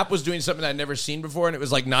like the app was doing something I'd never seen before, and it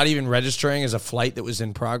was like not even registering as a flight that was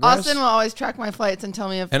in progress. Austin will always track my flights and tell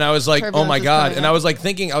me if. And I was like, "Oh turbulence my is god!" coming And up. I was like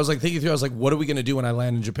thinking through. I was like, "What are we gonna do when I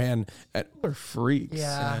land in Japan?" They're freaks.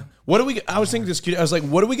 Yeah. I was thinking this. I was like,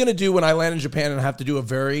 "What are we gonna do when I land in Japan and have to do a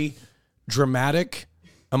very dramatic,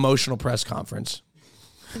 emotional press conference?"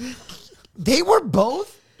 They were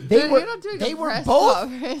both. They Dude, were. you're not doing They a were press both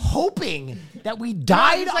conference. hoping that we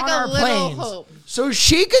died just like on a our little planes, hope. so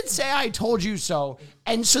she could say "I told you so,"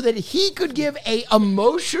 and so that he could give a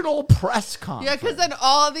emotional press conference. Yeah, because then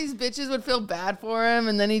all of these bitches would feel bad for him,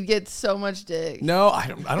 and then he'd get so much dick. No, I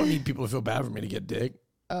don't need people to feel bad for me to get dick.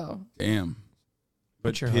 Oh, Damn.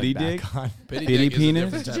 But your pity hood back dig? on. Pity Pity dick is a penis?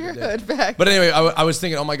 different put type your of dick. hood back. But anyway, I was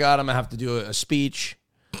thinking, oh my god, I'm gonna have to do a speech.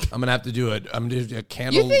 I'm gonna have to do a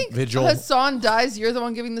candle You think vigil. Hassan dies? You're the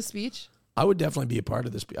one giving the speech. I would definitely be a part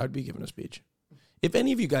of this. I would be giving a speech. If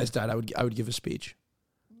any of you guys died, I would give a speech.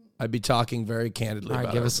 I'd be talking very candidly All right,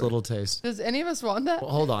 about give it. us a little taste. Does any of us want that? Well,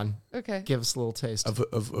 hold on. Okay. Give us a little taste.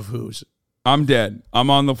 of whose. I'm dead. I'm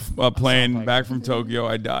on the plane back from Tokyo.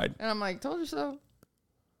 I died. And I'm like, told you so.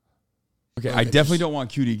 Okay, I definitely don't want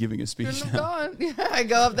Cutie giving a speech I'm now. gone. Yeah, I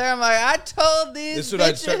go up there. I'm like, I told these This is what bitches.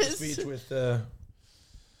 I'd start the speech with.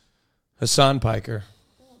 Hassan Piker.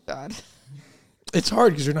 God, It's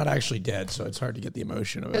hard because you're not actually dead, so it's hard to get the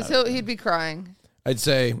emotion about because it. he'd be crying. I'd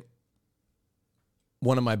say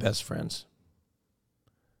one of my best friends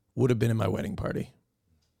would have been in my wedding party.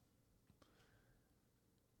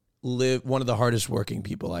 One of the hardest working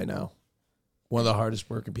people I know.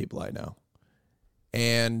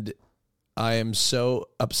 And I am so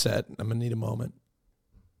upset. I'm going to need a moment.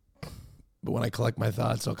 But when I collect my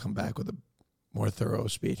thoughts, I'll come back with a more thorough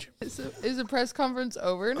speech. Is the press conference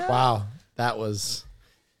over now? Wow, that was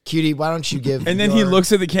Cutie. Why don't you give? And then he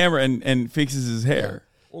looks at the camera and fixes his hair.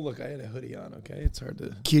 Well, look, I had a hoodie on, okay? It's hard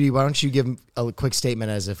to... Cutie. Why don't you give a quick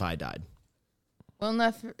statement as if I died? Well,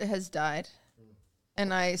 Neff has died.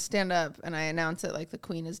 And I stand up and I announce it like the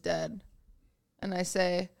queen is dead. And I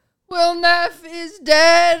say, Will Neff is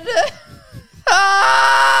dead.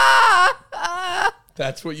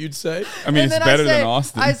 That's what you'd say? I mean, And it's then better I say, than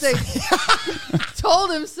Austin. I say,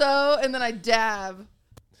 told him so. And then I dab.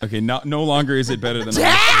 Okay, no longer is it better than Austin.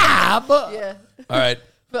 Dab. Yeah. All right.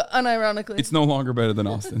 But unironically. It's no longer better than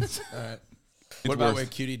Austin's. All right. What about worse. when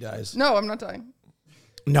Cutie dies? No, I'm not dying.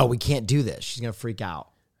 No, we can't do this. She's gonna freak out.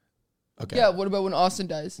 Okay. Yeah, what about when Austin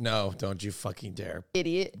dies? No, don't you fucking dare,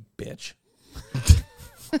 Idiot. bitch.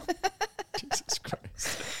 Jesus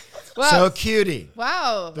Christ. Wow. So, Cutie,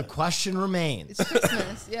 Wow. the question remains: It's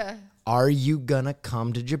Christmas. Yeah. are you gonna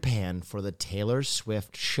come to Japan for the Taylor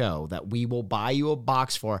Swift show that we will buy you a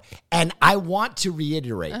box for? And I want to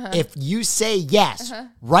reiterate, if you say yes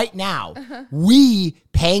right now, we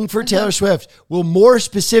paying for Taylor Swift will more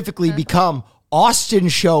specifically become Austin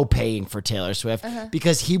Show paying for Taylor Swift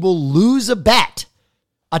because he will lose a bet,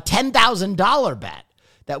 a $10,000 bet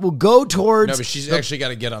that will go towards. No, but she's actually got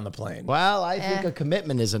to get on the plane. Well, I think a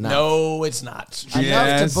commitment is enough. No, it's not. Enough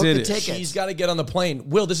Yes, to book it the is. tickets. She's got to get on the plane.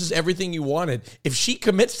 Will, this is everything you wanted. If she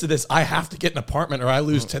commits to this, I have to get an apartment or I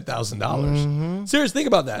lose $10,000. Serious, think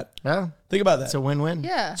about that. Yeah, Think about that. it's a win-win.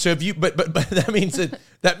 Yeah. So if you, but that means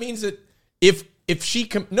that if she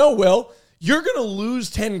no, Will, you're gonna lose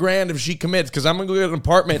 $10,000 if she commits because I'm gonna go get an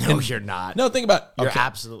apartment. No, you're not. No, think about. You're okay.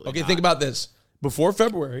 absolutely okay. not. Think about this. Before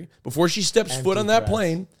February, before she steps foot on that threats.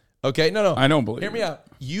 plane. Okay, no. I don't believe Hear me it. out.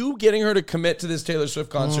 You getting her to commit to this Taylor Swift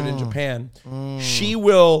concert in Japan, she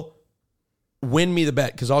will win me the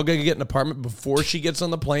bet because I'll go get an apartment before she gets on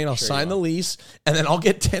the plane. I'll sign the lease and then I'll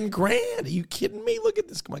get $10,000. Are you kidding me? Look at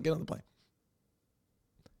this. Come on, get on the plane.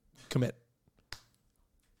 Commit.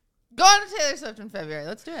 Go on to Taylor Swift in February.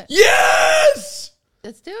 Let's do it. Yes!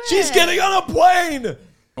 Let's do it. She's getting on a plane.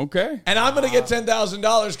 Okay. And I'm going to get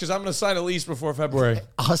 $10,000 because I'm going to sign a lease before February.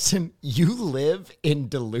 Austin, you live in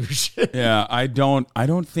delusion. Yeah, I don't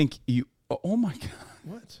think you. Oh my God.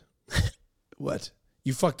 What? What?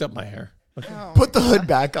 You fucked up my hair. Okay. Oh. Put the hood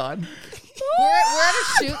back on. We're at a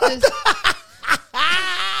shoot this.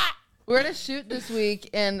 We're at a shoot this week,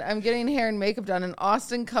 and I'm getting hair and makeup done. And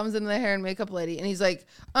Austin comes into the hair and makeup lady, and he's like,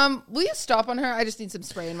 "Will you stop on her? I just need some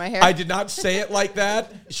spray in my hair." I did not say it like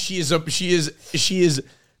that. She is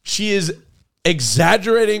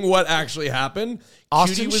exaggerating what actually happened.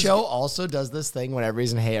 Austin's show also does this thing whenever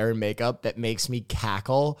he's in hair and makeup that makes me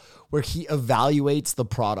cackle, where he evaluates the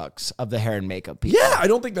products of the hair and makeup people. Yeah, I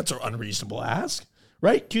don't think that's an unreasonable ask,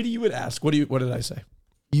 right? Cutie, you would ask. What did I say?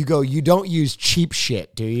 You go, you don't use cheap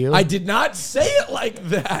shit, do you? I did not say it like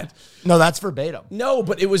that. No, that's verbatim. No,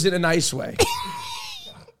 but it was in a nice way.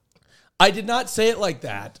 I did not say it like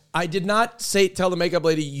that. I did not tell the makeup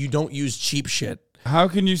lady you don't use cheap shit. How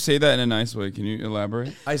can you say that in a nice way? Can you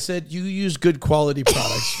elaborate? I said you use good quality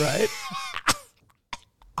products, right?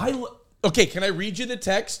 Okay, can I read you the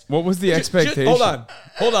text? What was the expectation?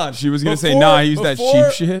 Hold on. She was going to say, nah, I use that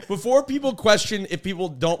cheap shit. Before people question if people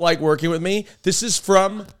don't like working with me, this is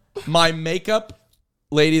from my makeup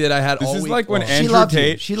lady that I had all week. This is like when long. Andrew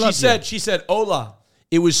Tate... She said, Ola,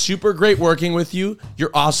 it was super great working with you.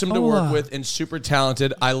 You're awesome to work with and super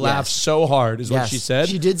talented. I laughed so hard, is what she said.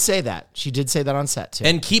 She did say that. She did say that on set, too.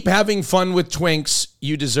 And keep having fun with twinks.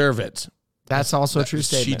 You deserve it. That's also a true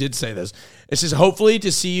statement. She did say this. It says, hopefully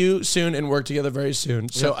to see you soon and work together very soon.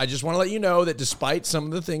 So I just want to let you know that despite some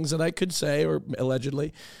of the things that I could say or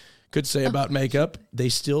allegedly could say about makeup, they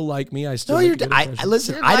still like me. I still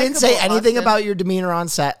listen, I didn't say anything about your demeanor on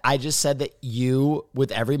set. I just said that you,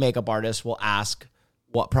 with every makeup artist, will ask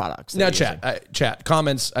what products. Now, chat,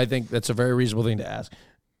 comments, I think that's a very reasonable thing to ask.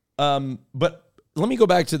 But let me go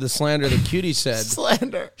back to the slander that Cutie said.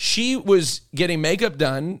 Slander. She was getting makeup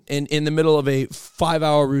done in the middle of a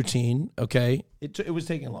 5-hour routine, okay? It was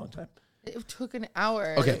taking a long time. It took an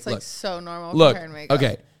hour. Okay, it's like so normal for hair and makeup.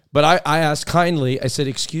 Okay. But I asked kindly, I said,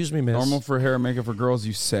 excuse me, miss. Normal for hair and makeup for girls,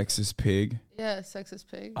 you sexist pig. Yeah, sexist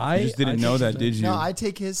pig. You just didn't know that, did you? No, I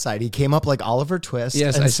take his side. He came up like Oliver Twist.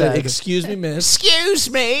 Yes, and I said, excuse me, miss.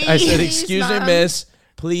 Excuse me. I said, excuse me, miss.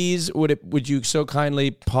 Please, would you so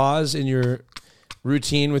kindly pause in your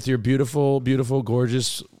routine with your beautiful, beautiful,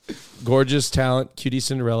 gorgeous talent,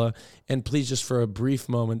 QTCinderella, and please, just for a brief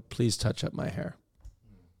moment, please touch up my hair.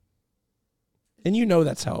 And you know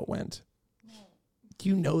that's how it went.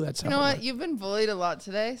 You know that's how it went. You know what? You've been bullied a lot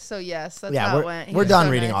today, so yes, that's how it went. We're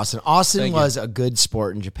done reading Austin. Austin was a good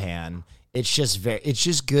sport in Japan. It's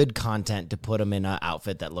just good content to put him in an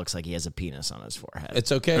outfit that looks like he has a penis on his forehead.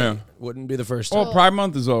 It's okay. Yeah. Wouldn't be the first time. Well, Pride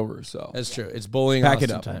Month is over, so. That's true. It's bullying Pack Austin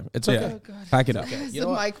it up. time. It's okay. Yeah. Pack it up. The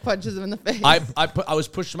mic punches him in the face. I was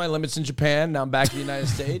pushed to my limits in Japan. Now I'm back in the United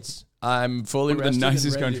States. I'm fully one of the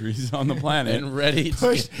nicest countries on the planet and ready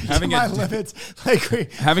to having my limits.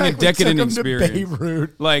 Having a decadent experience.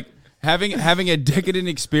 Beirut. Like having a decadent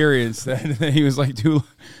experience that he was like too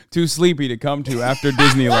sleepy to come to after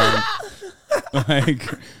Disneyland.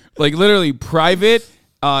 like literally private,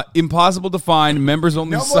 impossible to find, members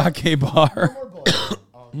only sake bar.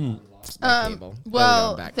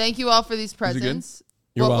 Well, thank you all for these presents.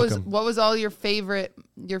 You're welcome. What was all your favorite?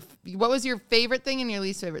 What was your favorite thing and your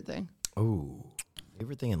least favorite thing? Oh,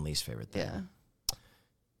 favorite thing and least favorite thing.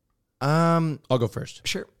 Yeah. I'll go first.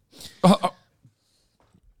 Sure.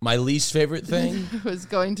 My least favorite thing was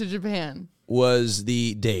going to Japan. Was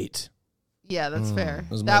the date. Yeah, that's fair.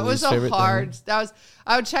 That was a hard.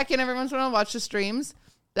 I would check in every once in a while, watch the streams.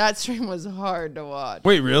 That stream was hard to watch.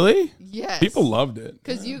 Wait, really? Yes. People loved it.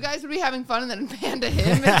 Because you guys would be having fun and then pan to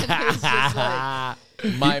him, and it was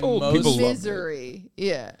just like most misery.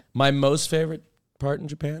 Yeah. My most favorite part in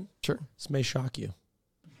Japan. Sure. This may shock you.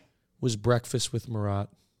 Was breakfast with Murat.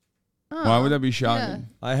 Oh, why would that be shocking?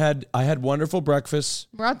 Yeah. I had wonderful breakfast.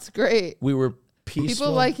 Murat's great. We were peaceful.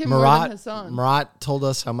 People like him more than Hassan. Murat told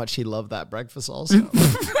us how much he loved that breakfast also.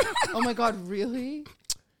 Oh my God, really?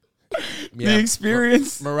 The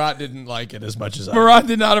experience. Murat didn't like it as much as I did. Murat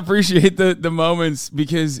did not appreciate the moments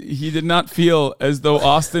because he did not feel as though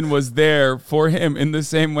Austin was there for him in the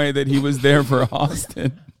same way that he was there for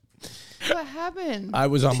Austin. What happened? I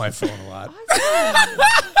was on my phone a lot.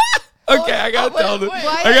 Okay, I gotta tell this.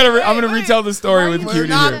 I'm gonna retell the story with Cutie. We're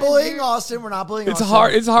not bullying Austin. We're not bullying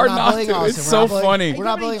Austin. It's hard not to. It's so funny. We're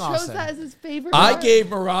not bullying Austin. That as his favorite I part. gave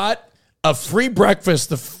Murat a free breakfast.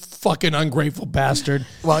 The fucking ungrateful bastard.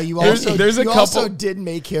 Well, you also did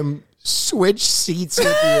make him switch seats with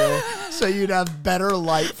you So you'd have better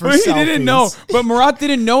light for But selfies. he didn't know. But Murat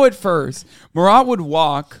didn't know at first. Murat would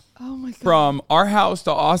walk Oh my god. from our house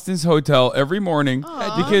to Austin's hotel every morning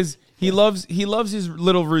because he loves his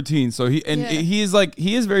little routine. So he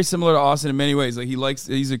is very similar to Austin in many ways. Like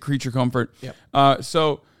he's a creature comfort. Yep.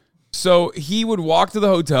 So he would walk to the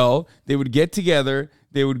hotel. They would get together.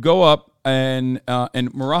 They would go up, and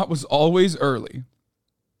Murat was always early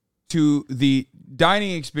to the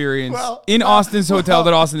dining experience in Austin's hotel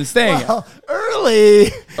that Austin is staying at.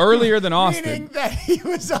 Earlier than Austin. Meaning that he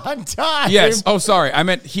was on time. Yes. Oh, sorry. I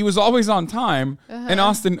meant he was always on time, and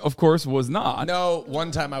Austin, of course, was not. No,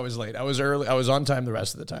 one time I was late. I was early. I was on time the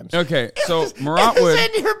rest of the time. Okay, so Murat would.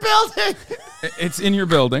 It's in your building. It's in your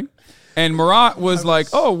building, and Murat was like,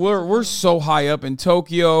 "Oh, we're so high up in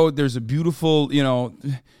Tokyo. There's a beautiful,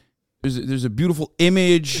 there's a beautiful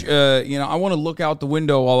image. I want to look out the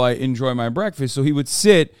window while I enjoy my breakfast." So he would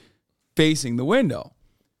sit facing the window.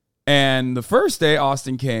 And the first day,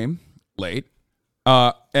 Austin came late,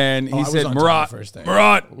 and he said, "Murat,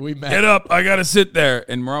 get up! I gotta sit there."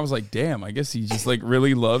 And Murat was like, "Damn, I guess he just like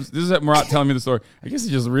really loves." This is Murat telling me the story. I guess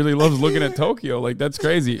he just really loves looking at Tokyo. Like that's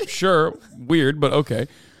crazy. Sure, weird, but okay.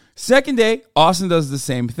 Second day, Austin does the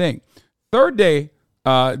same thing. Third day,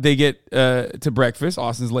 they get to breakfast.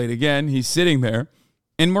 Austin's late again. He's sitting there,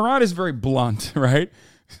 and Murat is very blunt, right?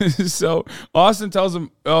 So Austin tells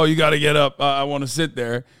him, "Oh, you got to get up. I want to sit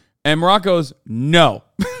there." And Murat goes, "No."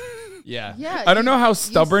 Yeah. I don't know how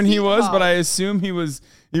stubborn he was, but I assume he was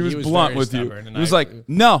blunt with you. He was like,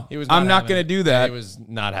 "No, I'm not going to do that." He was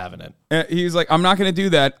not having it. He was like, "I'm not going to do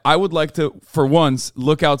that. I would like to, for once,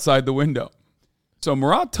 look outside the window." So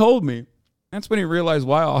Murat told me that's when he realized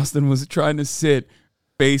why Austin was trying to sit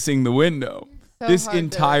facing the window this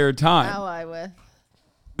entire time. Ally with.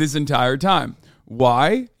 This entire time.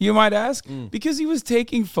 Why, you might ask? Because he was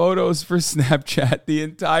taking photos for Snapchat the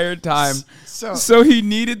entire time. So he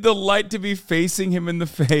needed the light to be facing him in the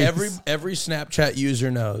face. Every Snapchat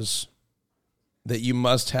user knows that you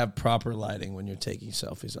must have proper lighting when you're taking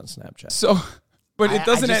selfies on Snapchat. So, but it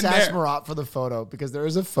doesn't end there. I just asked Murat for the photo because there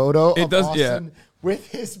is a photo of Austin with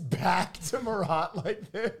his back to Murat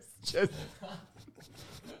like this. Just...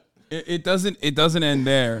 It doesn't end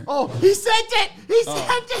there. Oh, he sent it. He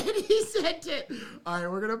sent it. All right,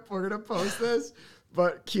 we're gonna post this.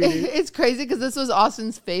 But cutie, it's crazy because this was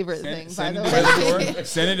Austin's favorite thing. By the way,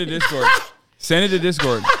 send it to Discord. Send it to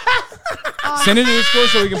Discord. Send it to Discord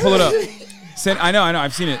so we can pull it up. I know.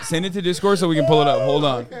 I've seen it. Send it to Discord so we can pull it up. Hold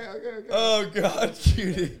on. Okay. Oh God,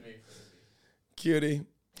 cutie.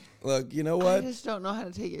 Look, you know what? I just don't know how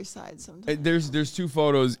to take your side sometimes. There's two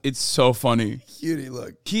photos. It's so funny. Cutie,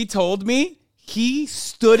 look. He told me he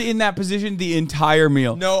stood in that position the entire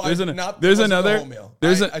meal. No, there's not. There's wasn't another. The whole meal.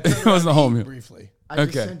 It was the whole meal. Briefly. I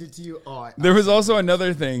just sent it to you. There was also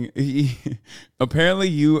another thing. Apparently,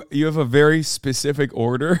 you have a very specific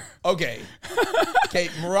order. Okay.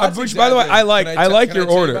 Murat's which, by the way, I like your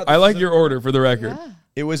order. I like your order for the record. Yeah.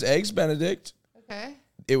 It was eggs Benedict. Okay.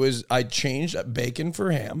 I changed bacon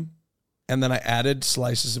for ham, and then I added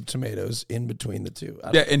slices of tomatoes in between the two.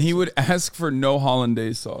 Yeah, and he would ask for no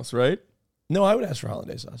hollandaise sauce, right? No, I would ask for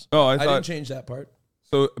hollandaise sauce. Oh, I didn't change that part.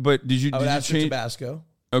 So, but did you? I would did ask you change for Tabasco.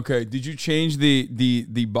 Okay, did you change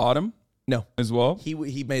the bottom? No, as well. He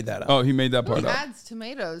made that up. Oh, he made that part Who up. adds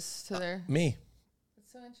tomatoes to their? Me.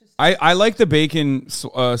 That's so interesting. I like the bacon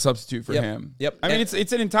substitute for Yep. ham. Yep. I mean, it's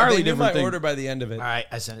an entirely they knew different my thing. order by the end of it. All right,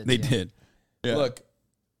 I sent it. They to you. did. Yeah. Look,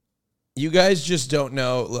 you guys just don't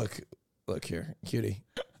know. Look here, cutie.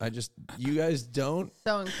 You guys don't.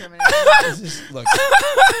 So incriminating. Look.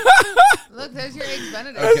 Look, there's your eggs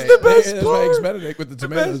Benedict. Okay, the best there's my part. eggs Benedict with the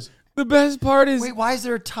tomatoes. The best part is Wait, why is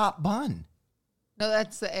there a top bun? No,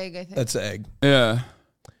 that's the egg. I think. That's the egg. yeah.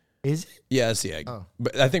 Is it? Yeah, that's the egg. Oh.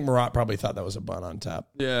 But I think Murat probably thought that was a bun on top.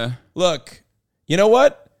 Yeah. Look, you know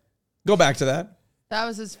what? Go back to that. That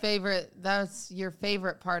was his favorite. That's your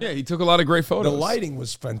favorite part. Yeah, he took a lot of great photos. The lighting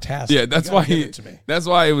was fantastic. Yeah, that's You why gotta give he. it to me. That's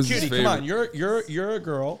why it was his Cutie, favorite. come on, you're a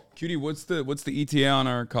girl. Cutie, what's the ETA on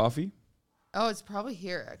our coffee? Oh, it's probably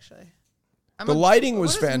here actually. The lighting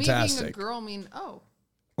was what does me being fantastic. a girl mean? Oh,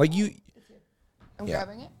 Like you, I'm Yeah.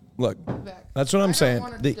 grabbing it. look. Back. That's what I I'm don't saying.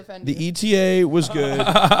 wanna The defend you. ETA was good.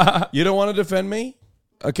 You don't want to defend me?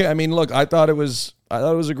 Okay, I mean, look, I thought it was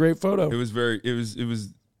a great photo. It was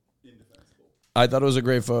I thought it was a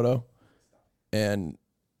great photo. And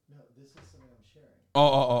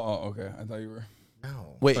Oh, okay. I thought you were.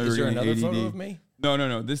 No. wait, thought you is were there getting another photo ADD. of me?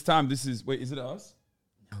 No. This time, this is. Wait, is it us?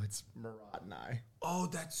 No, it's Murat and I. Oh,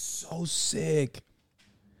 that's so sick.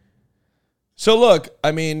 So look,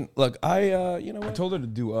 I mean, you know I what? told her to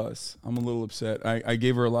do us. I'm a little upset. I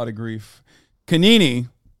gave her a lot of grief. Kanini,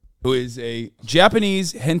 who is a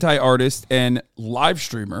Japanese hentai artist and live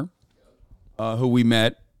streamer, who we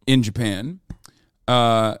met in Japan.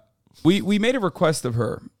 We made a request of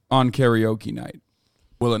her on karaoke night.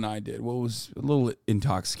 Will and I did. Will was a little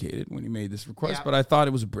intoxicated when he made this request, but I thought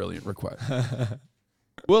it was a brilliant request.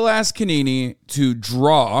 Will asked Kanini to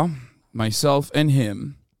draw myself and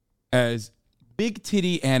him as big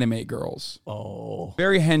titty anime girls. Oh,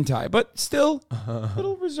 very hentai, but still a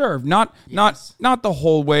little reserved. Not the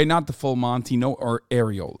whole way, not the full Monty, no, or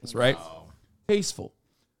areolas, right? No. Tasteful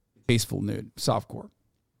nude, softcore.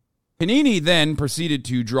 Panini then proceeded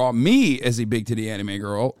to draw me as a big titty anime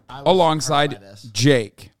girl alongside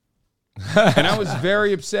Jake. And I was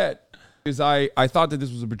very upset because I thought that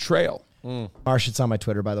this was a betrayal. Marsh, it's on my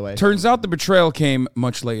Twitter, by the way. Turns out the betrayal came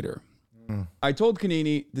much later. I told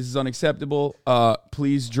Kanini, this is unacceptable.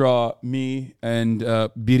 Please draw me and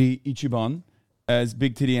Biri Ichiban as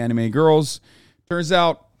big titty anime girls. Turns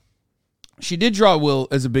out she did draw Will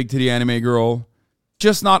as a big titty anime girl,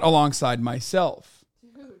 just not alongside myself.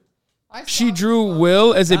 She drew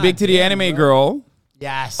Will as a big titty anime girl.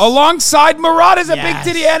 Yes. Alongside Murat as a big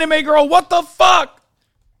titty anime girl. What the fuck?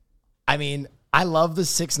 I mean, I love the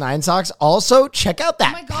 6ix9ine socks. Also, check out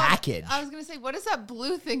that package. I was going to say, what is that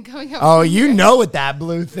blue thing coming up? Oh, you know what that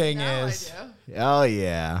blue thing now is. I do. Oh,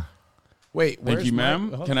 yeah. Wait, thank you,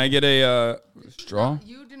 ma'am. Can I get a straw?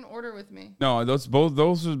 You didn't order with me. No, those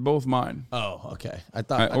are both mine. Oh, okay.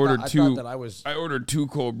 I ordered two. I ordered 2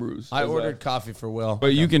 cold brews. I ordered coffee for Will.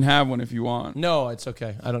 But you can have one if you want. No, it's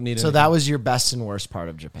okay. I don't need it. So that was your best and worst part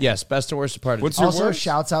of Japan. Yes, best and worst part of What's Japan. your Also, worst?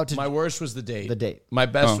 shouts out to My worst was the date. The date. My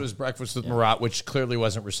best was breakfast with Murat, which clearly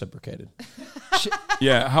wasn't reciprocated.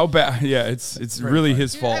 Yeah, how bad? Yeah, it's really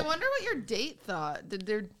his Dude, fault. I wonder what your date thought.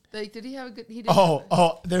 Did he have a good? He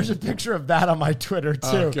didn't. There's a picture of that on my Twitter too.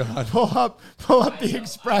 Oh, God. Pull up the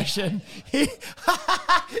expression.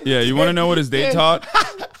 Yeah, you want to know what his date taught?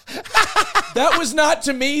 That was not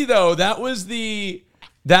to me though. That was the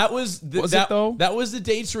That was the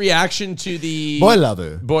date's reaction to the boy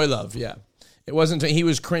love. Boy love, yeah. It wasn't. He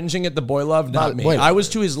was cringing at the boy love, not me. I was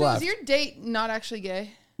to his So left. is your date not actually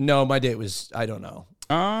gay? No, my date was. I don't know.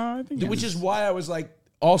 I think Which is why I was like.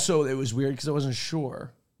 Also, it was weird because I wasn't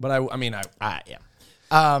sure. But yeah.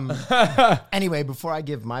 Anyway, before I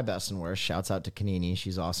give my best and worst, shouts out to Kanini.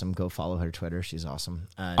 She's awesome. Go follow her Twitter. She's awesome.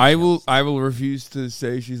 I will refuse to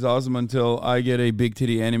say she's awesome until I get a big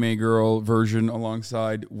titty anime girl version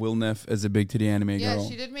alongside Will Neff as a big titty anime girl. Yeah,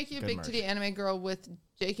 she did make you a big titty anime girl with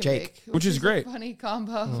Jake and Bake, which is great. A funny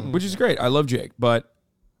combo. Which is great. I love Jake, but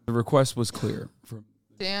the request was clear.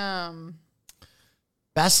 Damn.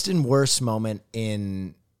 Best and worst moment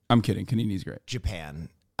in... I'm kidding. Kanini's great. Japan.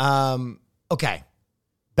 Okay.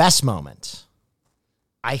 Best moment.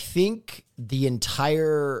 I think the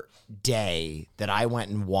entire day that I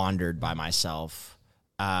went and wandered by myself,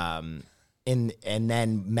 and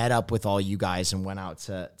then met up with all you guys and went out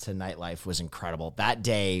to nightlife was incredible. That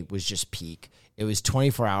day was just peak. It was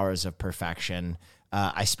 24 hours of perfection.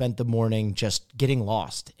 I spent the morning just getting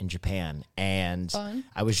lost in Japan, and Fun.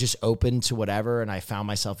 I was just open to whatever, and I found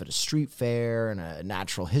myself at a street fair and a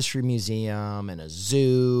natural history museum and a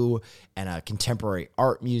zoo and a contemporary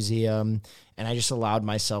art museum, and I just allowed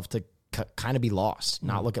myself to kind of be lost,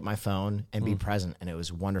 not look at my phone, and be present, and it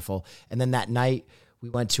was wonderful. And then that night, we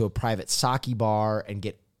went to a private sake bar and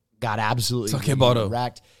got absolutely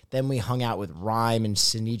wrecked. Then we hung out with Rhyme and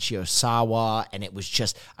Shinichi Osawa, and it was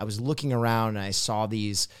just, I was looking around and I saw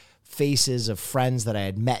these faces of friends that I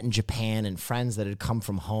had met in Japan and friends that had come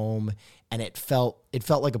from home, and it felt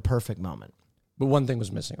like a perfect moment. But one thing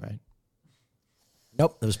was missing, right?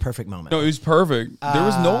 Nope, it was a perfect moment. No, it was perfect. There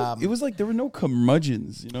was no, it was like there were no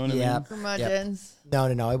curmudgeons, you know what I mean? Curmudgeons.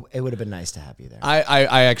 Yep. No, it would have been nice to have you there.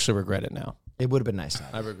 I actually regret it now. It would have been nice to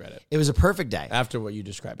have you. I regret it. It was a perfect day. After what you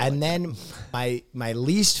described. And then my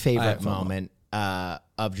least favorite moment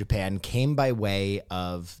of Japan came by way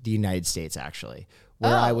of the United States, actually,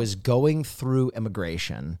 where I was going through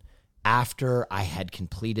immigration after I had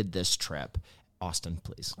completed this trip. Austin,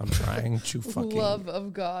 please. I'm trying to fucking Love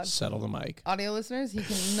of God. settle the mic. Audio listeners, he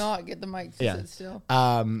cannot get the mic to sit still.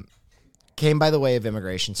 Came by the way of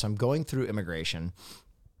immigration. So I'm going through immigration.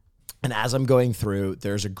 And as I'm going through,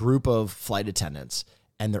 there's a group of flight attendants,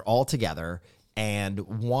 and they're all together, and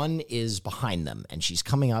one is behind them, and she's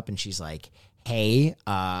coming up, and she's like, hey,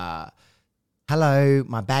 hello,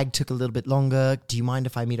 my bag took a little bit longer. Do you mind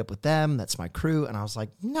if I meet up with them? That's my crew. And I was like,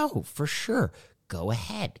 no, for sure. Go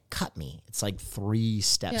ahead. Cut me. It's like 3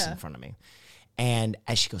 steps in front of me. And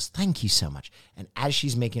as she goes, thank you so much. And as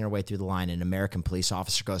she's making her way through the line, an American police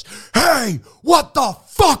officer goes, hey, what the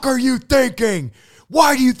fuck are you thinking?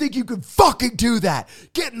 why do you think you could fucking do that?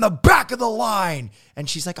 Get in the back of the line. And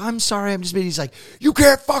she's like, I'm sorry, I'm just being. He's like, you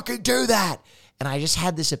can't fucking do that. And I just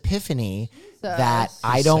had this epiphany that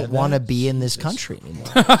I don't want to be in this country anymore.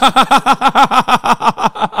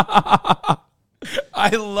 I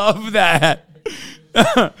love that.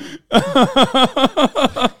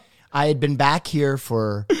 I had been back here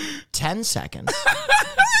for 10 seconds.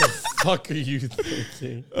 The fuck are you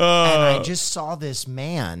thinking? And I just saw this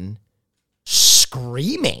man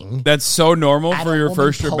screaming. That's so normal at for a your woman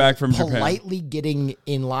first trip back from Japan. Politely getting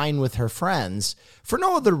in line with her friends for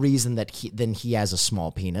no other reason than he has a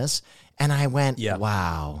small penis. And I went,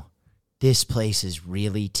 wow, this place is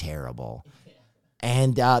really terrible.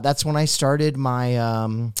 And that's when I started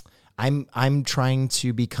my. I'm trying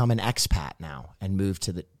to become an expat now and move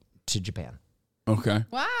to Japan. Okay.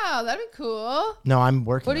 Wow, that'd be cool. No, I'm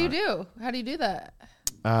working. What do you on it. do? How do you do that?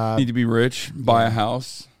 Need to be rich, buy a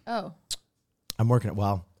house. Oh, I'm working it.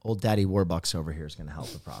 Well, old Daddy Warbucks over here is going to help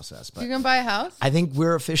the process. But you're gonna buy a house? I think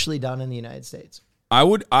we're officially done in the United States. You're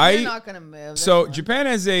not gonna move. So That's Japan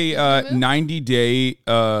has a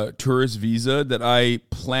 90-day tourist visa that I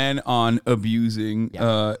plan on abusing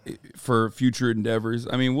for future endeavors.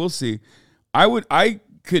 I mean, we'll see. I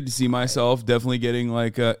could see myself definitely getting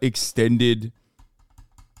like extended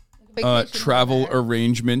travel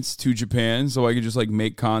arrangements to Japan, so I could just like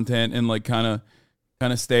make content and like kind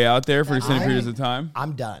of stay out there for extended periods of time.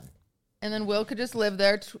 I'm done. And then Will could just live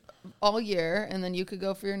there all year, and then you could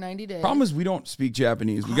go for your 90 days. Problem is we don't speak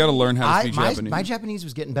Japanese. We got to learn how to speak Japanese. My Japanese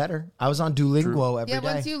was getting better. I was on Duolingo every day.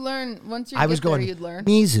 once you learn, once you I get was going, there, you'd learn.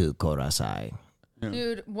 Mizu korasai.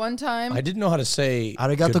 Dude, one time, I didn't know how to say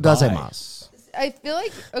Arigato goodbye. gozaimasu. I feel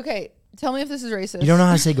like, okay, tell me if this is racist. You don't know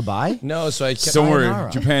how to say goodbye? No, so I kept Don't worry,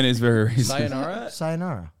 Sayonara. Japan is very racist. sayonara.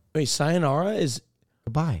 Sayonara. Wait, sayonara is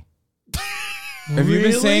Goodbye. Have you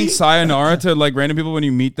been saying sayonara to like random people when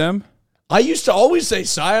you meet them? I used to always say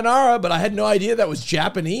sayonara, but I had no idea that was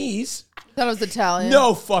Japanese. I thought it was Italian.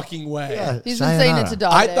 No fucking way. Yeah, He's been saying it to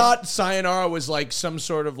Dog I Day. thought sayonara was like some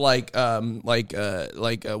sort of like one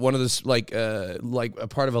of this like a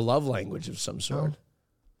part of a love language of some sort.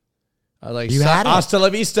 I like You had it. hasta la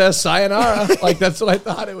vista, sayonara. Like that's what I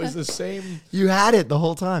thought. It was the same. You had it the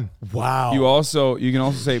whole time. Wow. You can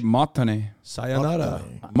also say matane. sayonara.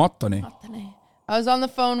 Matane. I was on the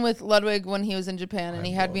phone with Ludwig when he was in Japan, and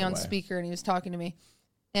he had me on speaker, and he was talking to me.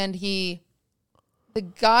 And the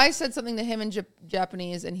guy said something to him in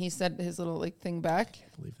Japanese, and he said his little like thing back.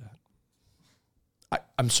 I believe that.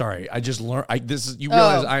 I'm sorry. I just learned. You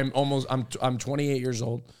realize I'm 28 years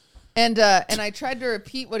old. And I tried to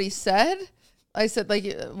repeat what he said. I said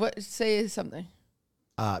say something.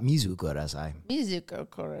 Mizu korasai. Mizuko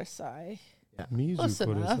korosai. Mizu Close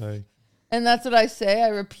enough. korosai. And that's what I say. I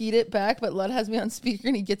repeat it back, but Lud has me on speaker,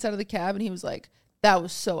 and he gets out of the cab, and he was like, "That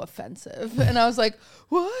was so offensive." And I was like,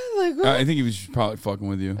 "What?" Like, what? I think he was probably fucking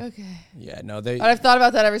with you. Okay. Yeah, no, But I've thought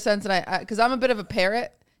about that ever since, and because I'm a bit of a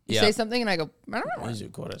parrot. You say something, and I go, Mizu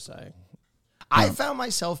korosai. I found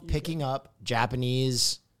myself picking up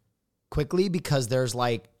Japanese quickly because there's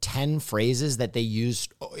like 10 phrases that they use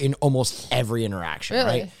in almost every interaction,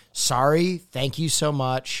 Really? right? Sorry, thank you so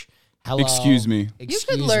much. Hello. Excuse me. You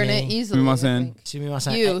could learn it easily. I think.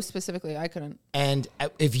 Sumimasen. You specifically, I couldn't. And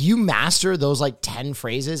if you master those like 10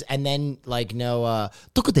 phrases and then like know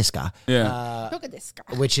 "Doko desu ka?" Yeah. Look at this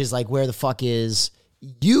guy. Which is like where the fuck is,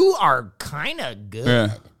 you are kind of good.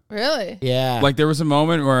 Yeah. Really? Yeah. Like there was a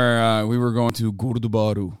moment where we were going to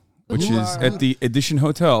Gordobaru, which is at the Edition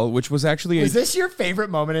Hotel, which was actually was this your favorite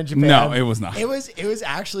moment in Japan? No, it was not. It was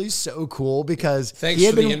actually so cool because Thanks he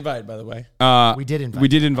for had the been- invite, by the way. we did invite. We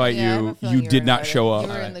did invite Yeah, I have you. a feeling You were did not invited. show up.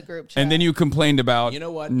 You were in the group chat. And then you complained about You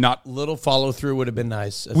know what? not. Little follow through would have been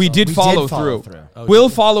nice. That's We all. did We follow did follow through. through. We'll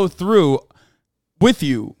follow through with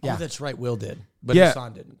you. Yeah. Oh, that's right. Will did, but Yeah.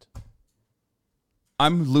 Hassan didn't.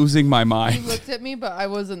 I'm losing my You mind. looked at me, but I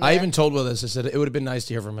wasn't there. I even told Will this. I said it would have been nice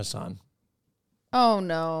to hear from Hassan. Oh,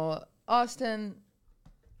 no. Austin.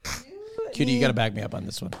 Cutie, you got to back me up on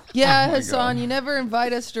this one. Yeah, my Hassan, God. you never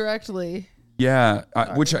invite us directly. Yeah,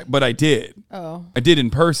 but I did. Oh. I did in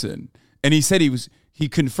person, and he said he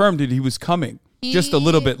confirmed it. He was coming just a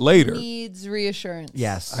little bit later. He needs reassurance.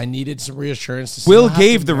 Yes. I needed some reassurance. To see Will what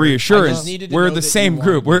gave happened the there. I reassurance. just needed to We're know the that same you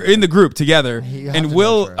group. wanted We're in the group together, You have and to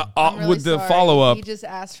Will make sure. I'm really with the sorry. follow up. He just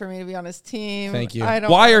asked for me to be on his team. Thank you. I don't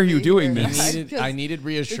Why wanna are you be doing here. this? I needed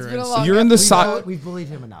reassurance. long You're in the episode. We've bullied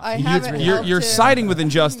him enough. I haven't You're helped him. siding with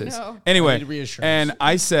injustice. No. I Anyway, need reassurance. and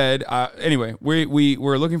I said, anyway, we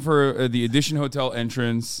were looking for the Edition Hotel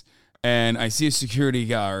entrance, and I see a security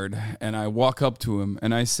guard, and I walk up to him,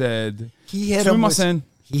 and I said, he hit him with "Sumimasen."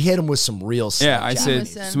 he hit him with some real stuff. Yeah, I said,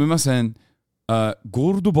 Sumimasen. "Sumimasen,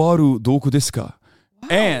 Gordo baru doku desu ka?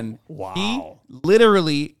 And he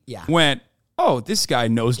literally went, oh, this guy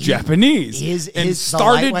knows Japanese. The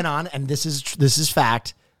light went on, and this is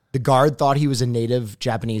fact. The guard thought he was a native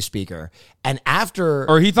Japanese speaker, and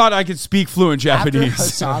or he thought I could speak fluent Japanese. After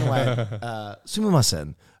Hassan went,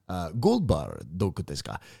 sumimasen, gold bar doku desu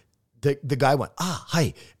ka? The guy went,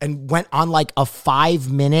 hi, and went on like a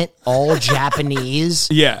 5-minute all Japanese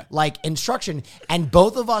like instruction. And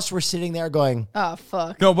both of us were sitting there going, oh,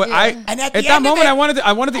 fuck. No, but and at that moment,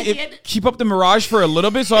 I wanted to keep up the mirage for a little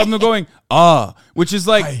bit. So I'm going, which is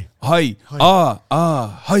like, hi.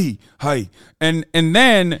 And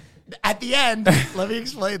then at the end, let me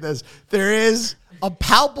explain this. There is a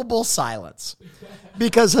palpable silence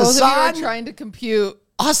because Both of you are Hassan trying to compute.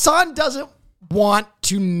 Hassan doesn't want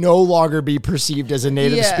to no longer be perceived as a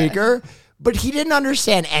native speaker, but he didn't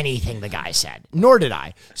understand anything the guy said, nor did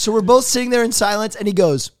I. So we're both sitting there in silence, and he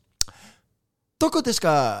goes, "Doko desu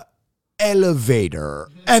ka? Elevator."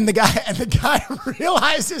 And the guy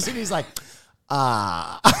realizes, and he's like,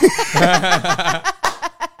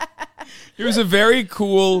 It was a very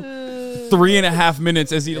cool 3.5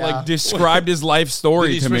 minutes as he like described his life story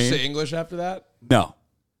Did he to switch me. to English after that? No.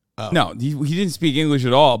 No, he didn't speak English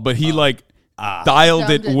at all, but he dialed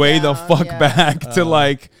Dumbed it it way the down, fuck back to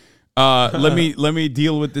like, let me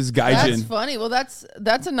deal with this That's gaijin. funny. Well, that's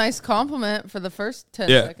a nice compliment for the first 10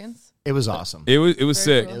 seconds. it was awesome. It was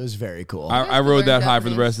sick. It was very cool. I rode that high for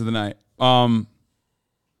the rest of the night.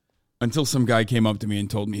 Until some guy came up to me and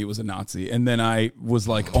told me he was a Nazi. And then I was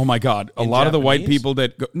like, oh my God, a lot of the white people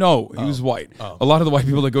that go, no, he was white. A lot of the white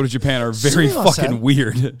people that go to Japan are very fucking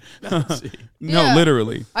weird. No,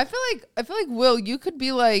 literally. I feel like Will, you could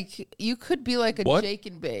be like a What? Jake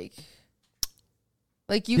and Bake.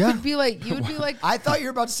 Like you would be like I thought you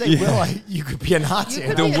were about to say, Will, you could be a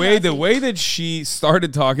Nazi. The way that she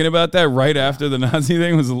started talking about that right after the Nazi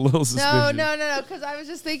thing was a little suspicious. No, because I was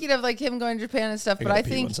just thinking of like him going to Japan and stuff, but I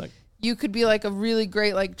think you could be like a really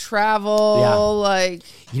great like travel like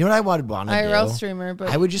You know what I would want to do? IRL streamer, but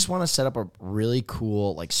I would just want to set up a really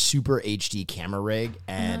cool like super HD camera rig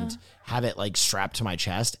and have it like strapped to my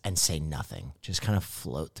chest and say nothing. Just kind of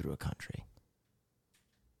float through a country.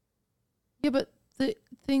 yeah, but the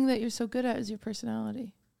thing that you're so good at is your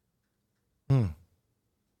personality. Well,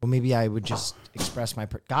 maybe I would just express my...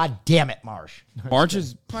 God damn it, Marsh. March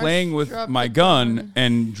is playing with my gun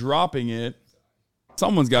and dropping it.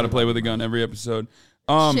 Someone's got to play with a gun every episode.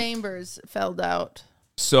 Chambers felled out.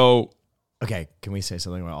 So... Okay, can we say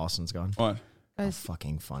something while Austin's gone? What? How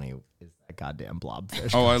fucking funny is that goddamn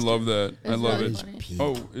blobfish? Oh, I love that. I love really it. funny.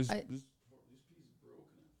 Oh,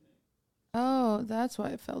 Oh, that's why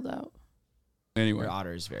it felled out. anyway. Your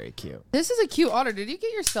otter is very cute. This is a cute otter. Did you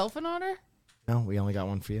get yourself an otter? No, we only got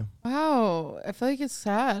one for you. Wow. I feel like it's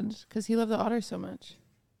sad because he loved the otter so much.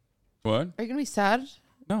 What? Are you going to be sad?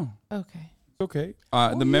 No. Okay. Okay.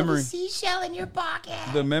 The memory. Seashell in your pocket.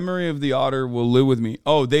 The memory of the otter will live with me.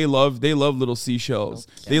 Oh, they love little seashells.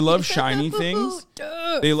 They love shiny things.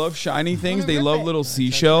 They love shiny things. They love little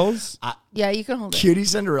seashells. Yeah, you can hold it.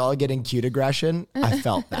 QTCinderella getting cute aggression. I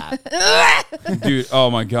felt that. Dude,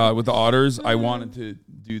 oh my God. With the otters, I wanted to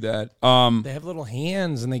do that. They have little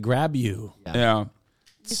hands and they grab you. Yeah.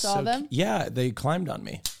 You saw them? Yeah, they climbed on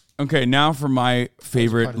me. Okay, now for my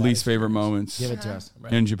least favorite moments Give it to us.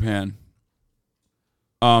 in Japan.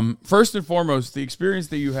 First and foremost, the experience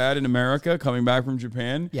that you had in America coming back from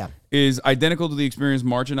Japan is identical to the experience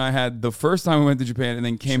March and I had the first time we went to Japan and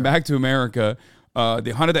then came back to America.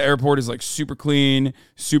 The Haneda airport is like super clean,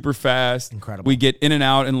 super fast. Incredible. We get in and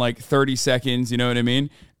out in like 30 seconds, you know what I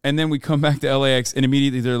mean? And then we come back to LAX and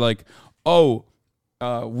immediately they're like, oh,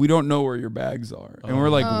 we don't know where your bags are. And we're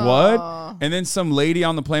like, what? And then some lady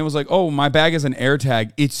on the plane was like, oh, my bag is an air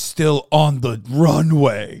tag. It's still on the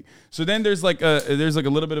runway. So then there's like a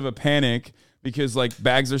little bit of a panic because like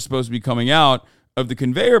bags are supposed to be coming out of the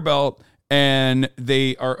conveyor belt and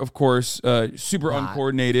they are, of course, super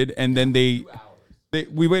uncoordinated. And then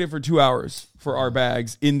we waited for 2 hours for our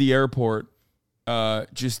bags in the airport,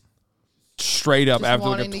 just straight up Just after like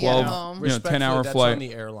wanting a to get 12, home. 10-hour That's flight. on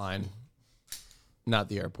the airline, not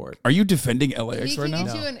the airport. Are you defending LAX right now?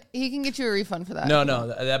 He can get you a refund for that. No,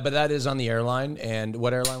 but that is on the airline. And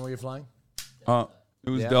what airline were you flying? It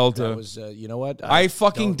was Delta. That was, you know what? I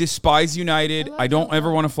fucking despise United. I don't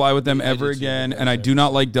ever want to fly with them ever again. And I do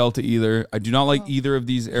not like Delta either. I do not like either of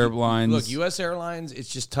these airlines. Look, U.S. Airlines, it's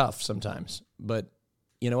just tough sometimes. But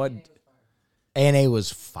you know what? ANA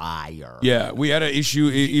was fire. Yeah, we had an issue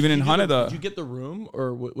even in Haneda. Did you get the room,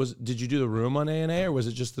 or did you do the room on ANA, or was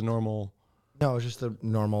it just the normal? No, it was just the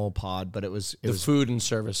normal pod, but it was food and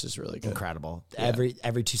service is really good. incredible. Every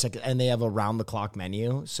 2 seconds, and they have a round the clock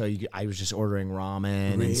menu. So I was just ordering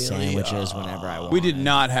ramen and sandwiches whenever I wanted. We did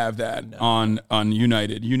not have that on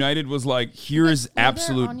United. United was like, here is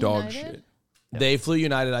absolute dog United? shit. They flew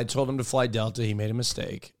United. I told him to fly Delta. He made a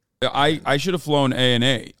mistake. I should have flown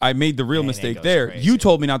A&A. I made the real mistake goes there. crazy. You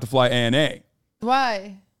told me not to fly A&A.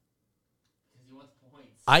 Why?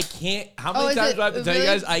 I can't. How Oh, many is times it do I have to tell you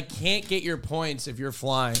really? guys? I can't get your points if you're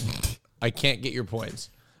flying. I can't get your points.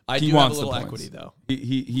 I He do have a wants the little points. equity though.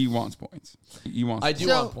 He wants points. He wants. I do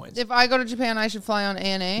So want points. if I go to Japan, I should fly on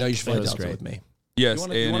ANA? No, you should fly That was Delta great. with me. Yes, You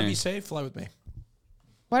want A&A. to be safe? Fly with me.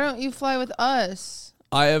 Why don't you fly with us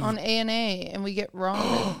I have. on ANA and we get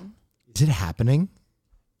ramen? Is it happening?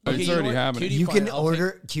 Okay, It's you know already what? happening. Cutie, You fine, can I'll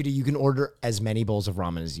order, Cutie. You can order as many bowls of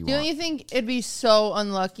ramen as you Don't want. you think it'd be so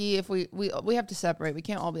unlucky if we have to separate? We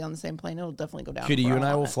can't all be on the same plane. It'll definitely go down. Cutie, if we're you and all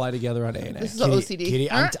I on will it. fly together on ANA. This is the OCD. Cutie,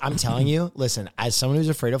 I'm telling you. Listen, as someone who's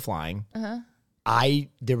afraid of flying,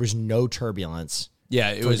 there was no turbulence Yeah,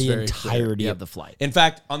 it for was the very entirety clear. of the flight. In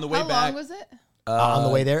fact, on the way How back, long was it? On the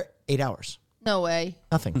way there, 8 hours. No way.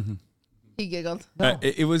 Nothing. He giggled.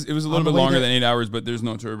 It was a On little the bit way longer there- than 8 hours, but there's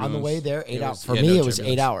no turbulence. On the way there, 8 hours. For yeah, me, no it was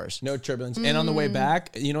turbulence. 8 hours. no turbulence. And on the way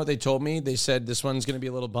back, you know what they told me? They said this one's going to be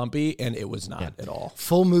a little bumpy, and it was not at all.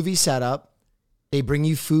 Full movie setup. They bring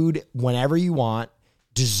you food whenever you want.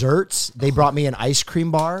 Desserts. They brought me an ice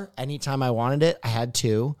cream bar anytime I wanted it. I had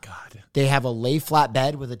 2. God. They have a lay flat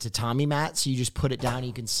bed with a tatami mat, so you just put it down.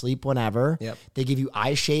 You can sleep whenever. Yep. They give you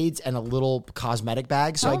eye shades and a little cosmetic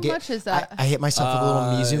bag. So How I get. much is that? I hit myself with a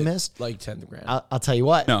little Mizu mist. Like 10 grand. I'll tell you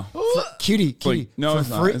what. No. Cutie. no, for it's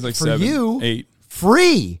not. free- It's like for 7, you, 8.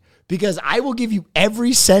 free, because I will give you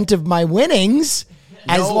every cent of my winnings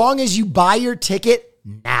as long as you buy your ticket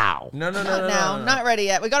now. no. Not ready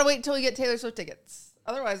yet. We gotta wait until we get Taylor Swift tickets.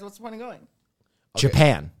 Otherwise, what's the point of going?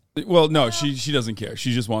 Japan. Well, no, she doesn't care.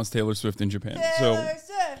 She just wants Taylor Swift in Japan. So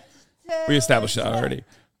we established that already.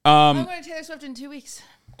 I'm going to Taylor Swift in 2 weeks.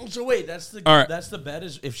 So wait, that's the All right. that's the bet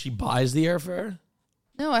is if she buys the airfare.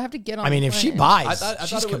 No, I have to get on. I mean, the if she plane. buys, I she's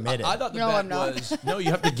thought it was, committed. I thought the No, bet I'm not. was no.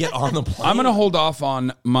 You have to get on the plane. I'm going to hold off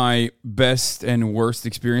on my best and worst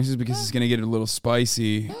experiences because it's going to get a little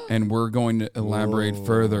spicy, and we're going to elaborate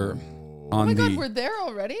further Oh on my the God, we're there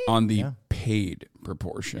already. paid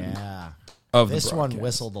proportion yeah. of the This one broadcast.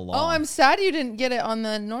 whistled along. Oh, I'm sad you didn't get it on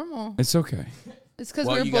the normal. It's okay. It's because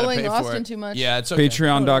Well, we you were gotta bullying pay for Austin it. too much. Yeah, it's okay.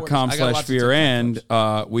 Patreon.com I got lots slash of fear TikTok and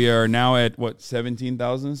clips. we are now at what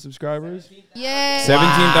 17,000 subscribers. Yay.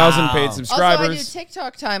 17,000 paid Also, I do subscribers.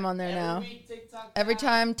 TikTok time on there now. Every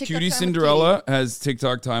time TikTok time with QTCinderella has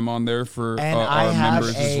TikTok time on there for and I our have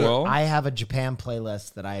members as well. I have a Japan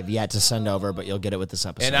playlist that I have yet to send over, but you'll get it with this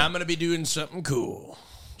episode. And I'm gonna be doing something cool.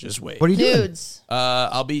 Just wait. what are you Katie. doing? Dudes.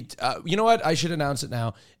 I'll be. You know what? I should announce it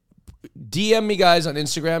now. DM me guys on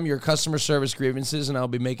Instagram your customer service grievances, and I'll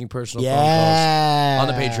be making personal phone Yeah. calls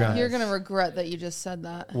on the Patreon. You're going to regret that you just said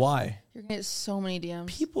that. Why? You're going to get so many DMs.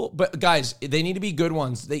 People, but guys, they need to be good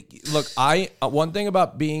ones. They look. One thing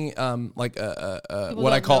about being what I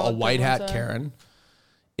don't call know a what white good hat ones are. Karen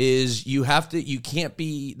is you can't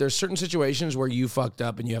be. There's certain situations where you fucked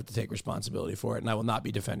up and you have to take responsibility for it, and I will not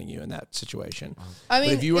be defending you in that situation. I But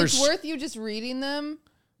mean, if you were it's worth you just reading them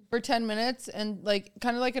for 10 minutes and like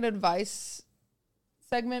kind of like an advice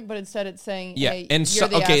segment, but instead it's saying, Yeah, hey, and you're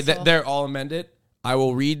the asshole. they're all amended. I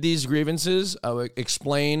will read these grievances. I will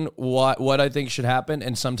explain what I think should happen,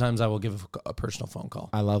 and sometimes I will give a personal phone call.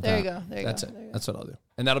 I love There that. you go. There you That's go. it. There you go. That's what I'll do,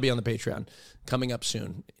 and that'll be on the Patreon coming up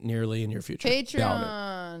soon, nearly in your future.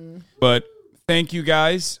 Patreon. But thank you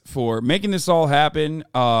guys for making this all happen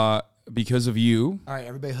because of you. All right,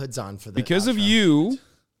 everybody hoods on for the Because of outro. you,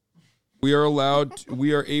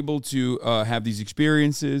 we are able to have these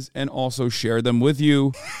experiences and also share them with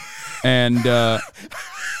you. And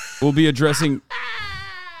we'll be addressing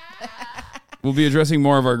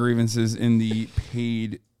more of our grievances in the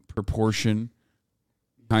paid proportion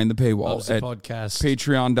behind the paywall Loves the at podcast.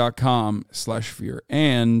 patreon.com/fear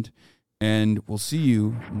and we'll see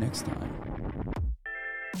you next time.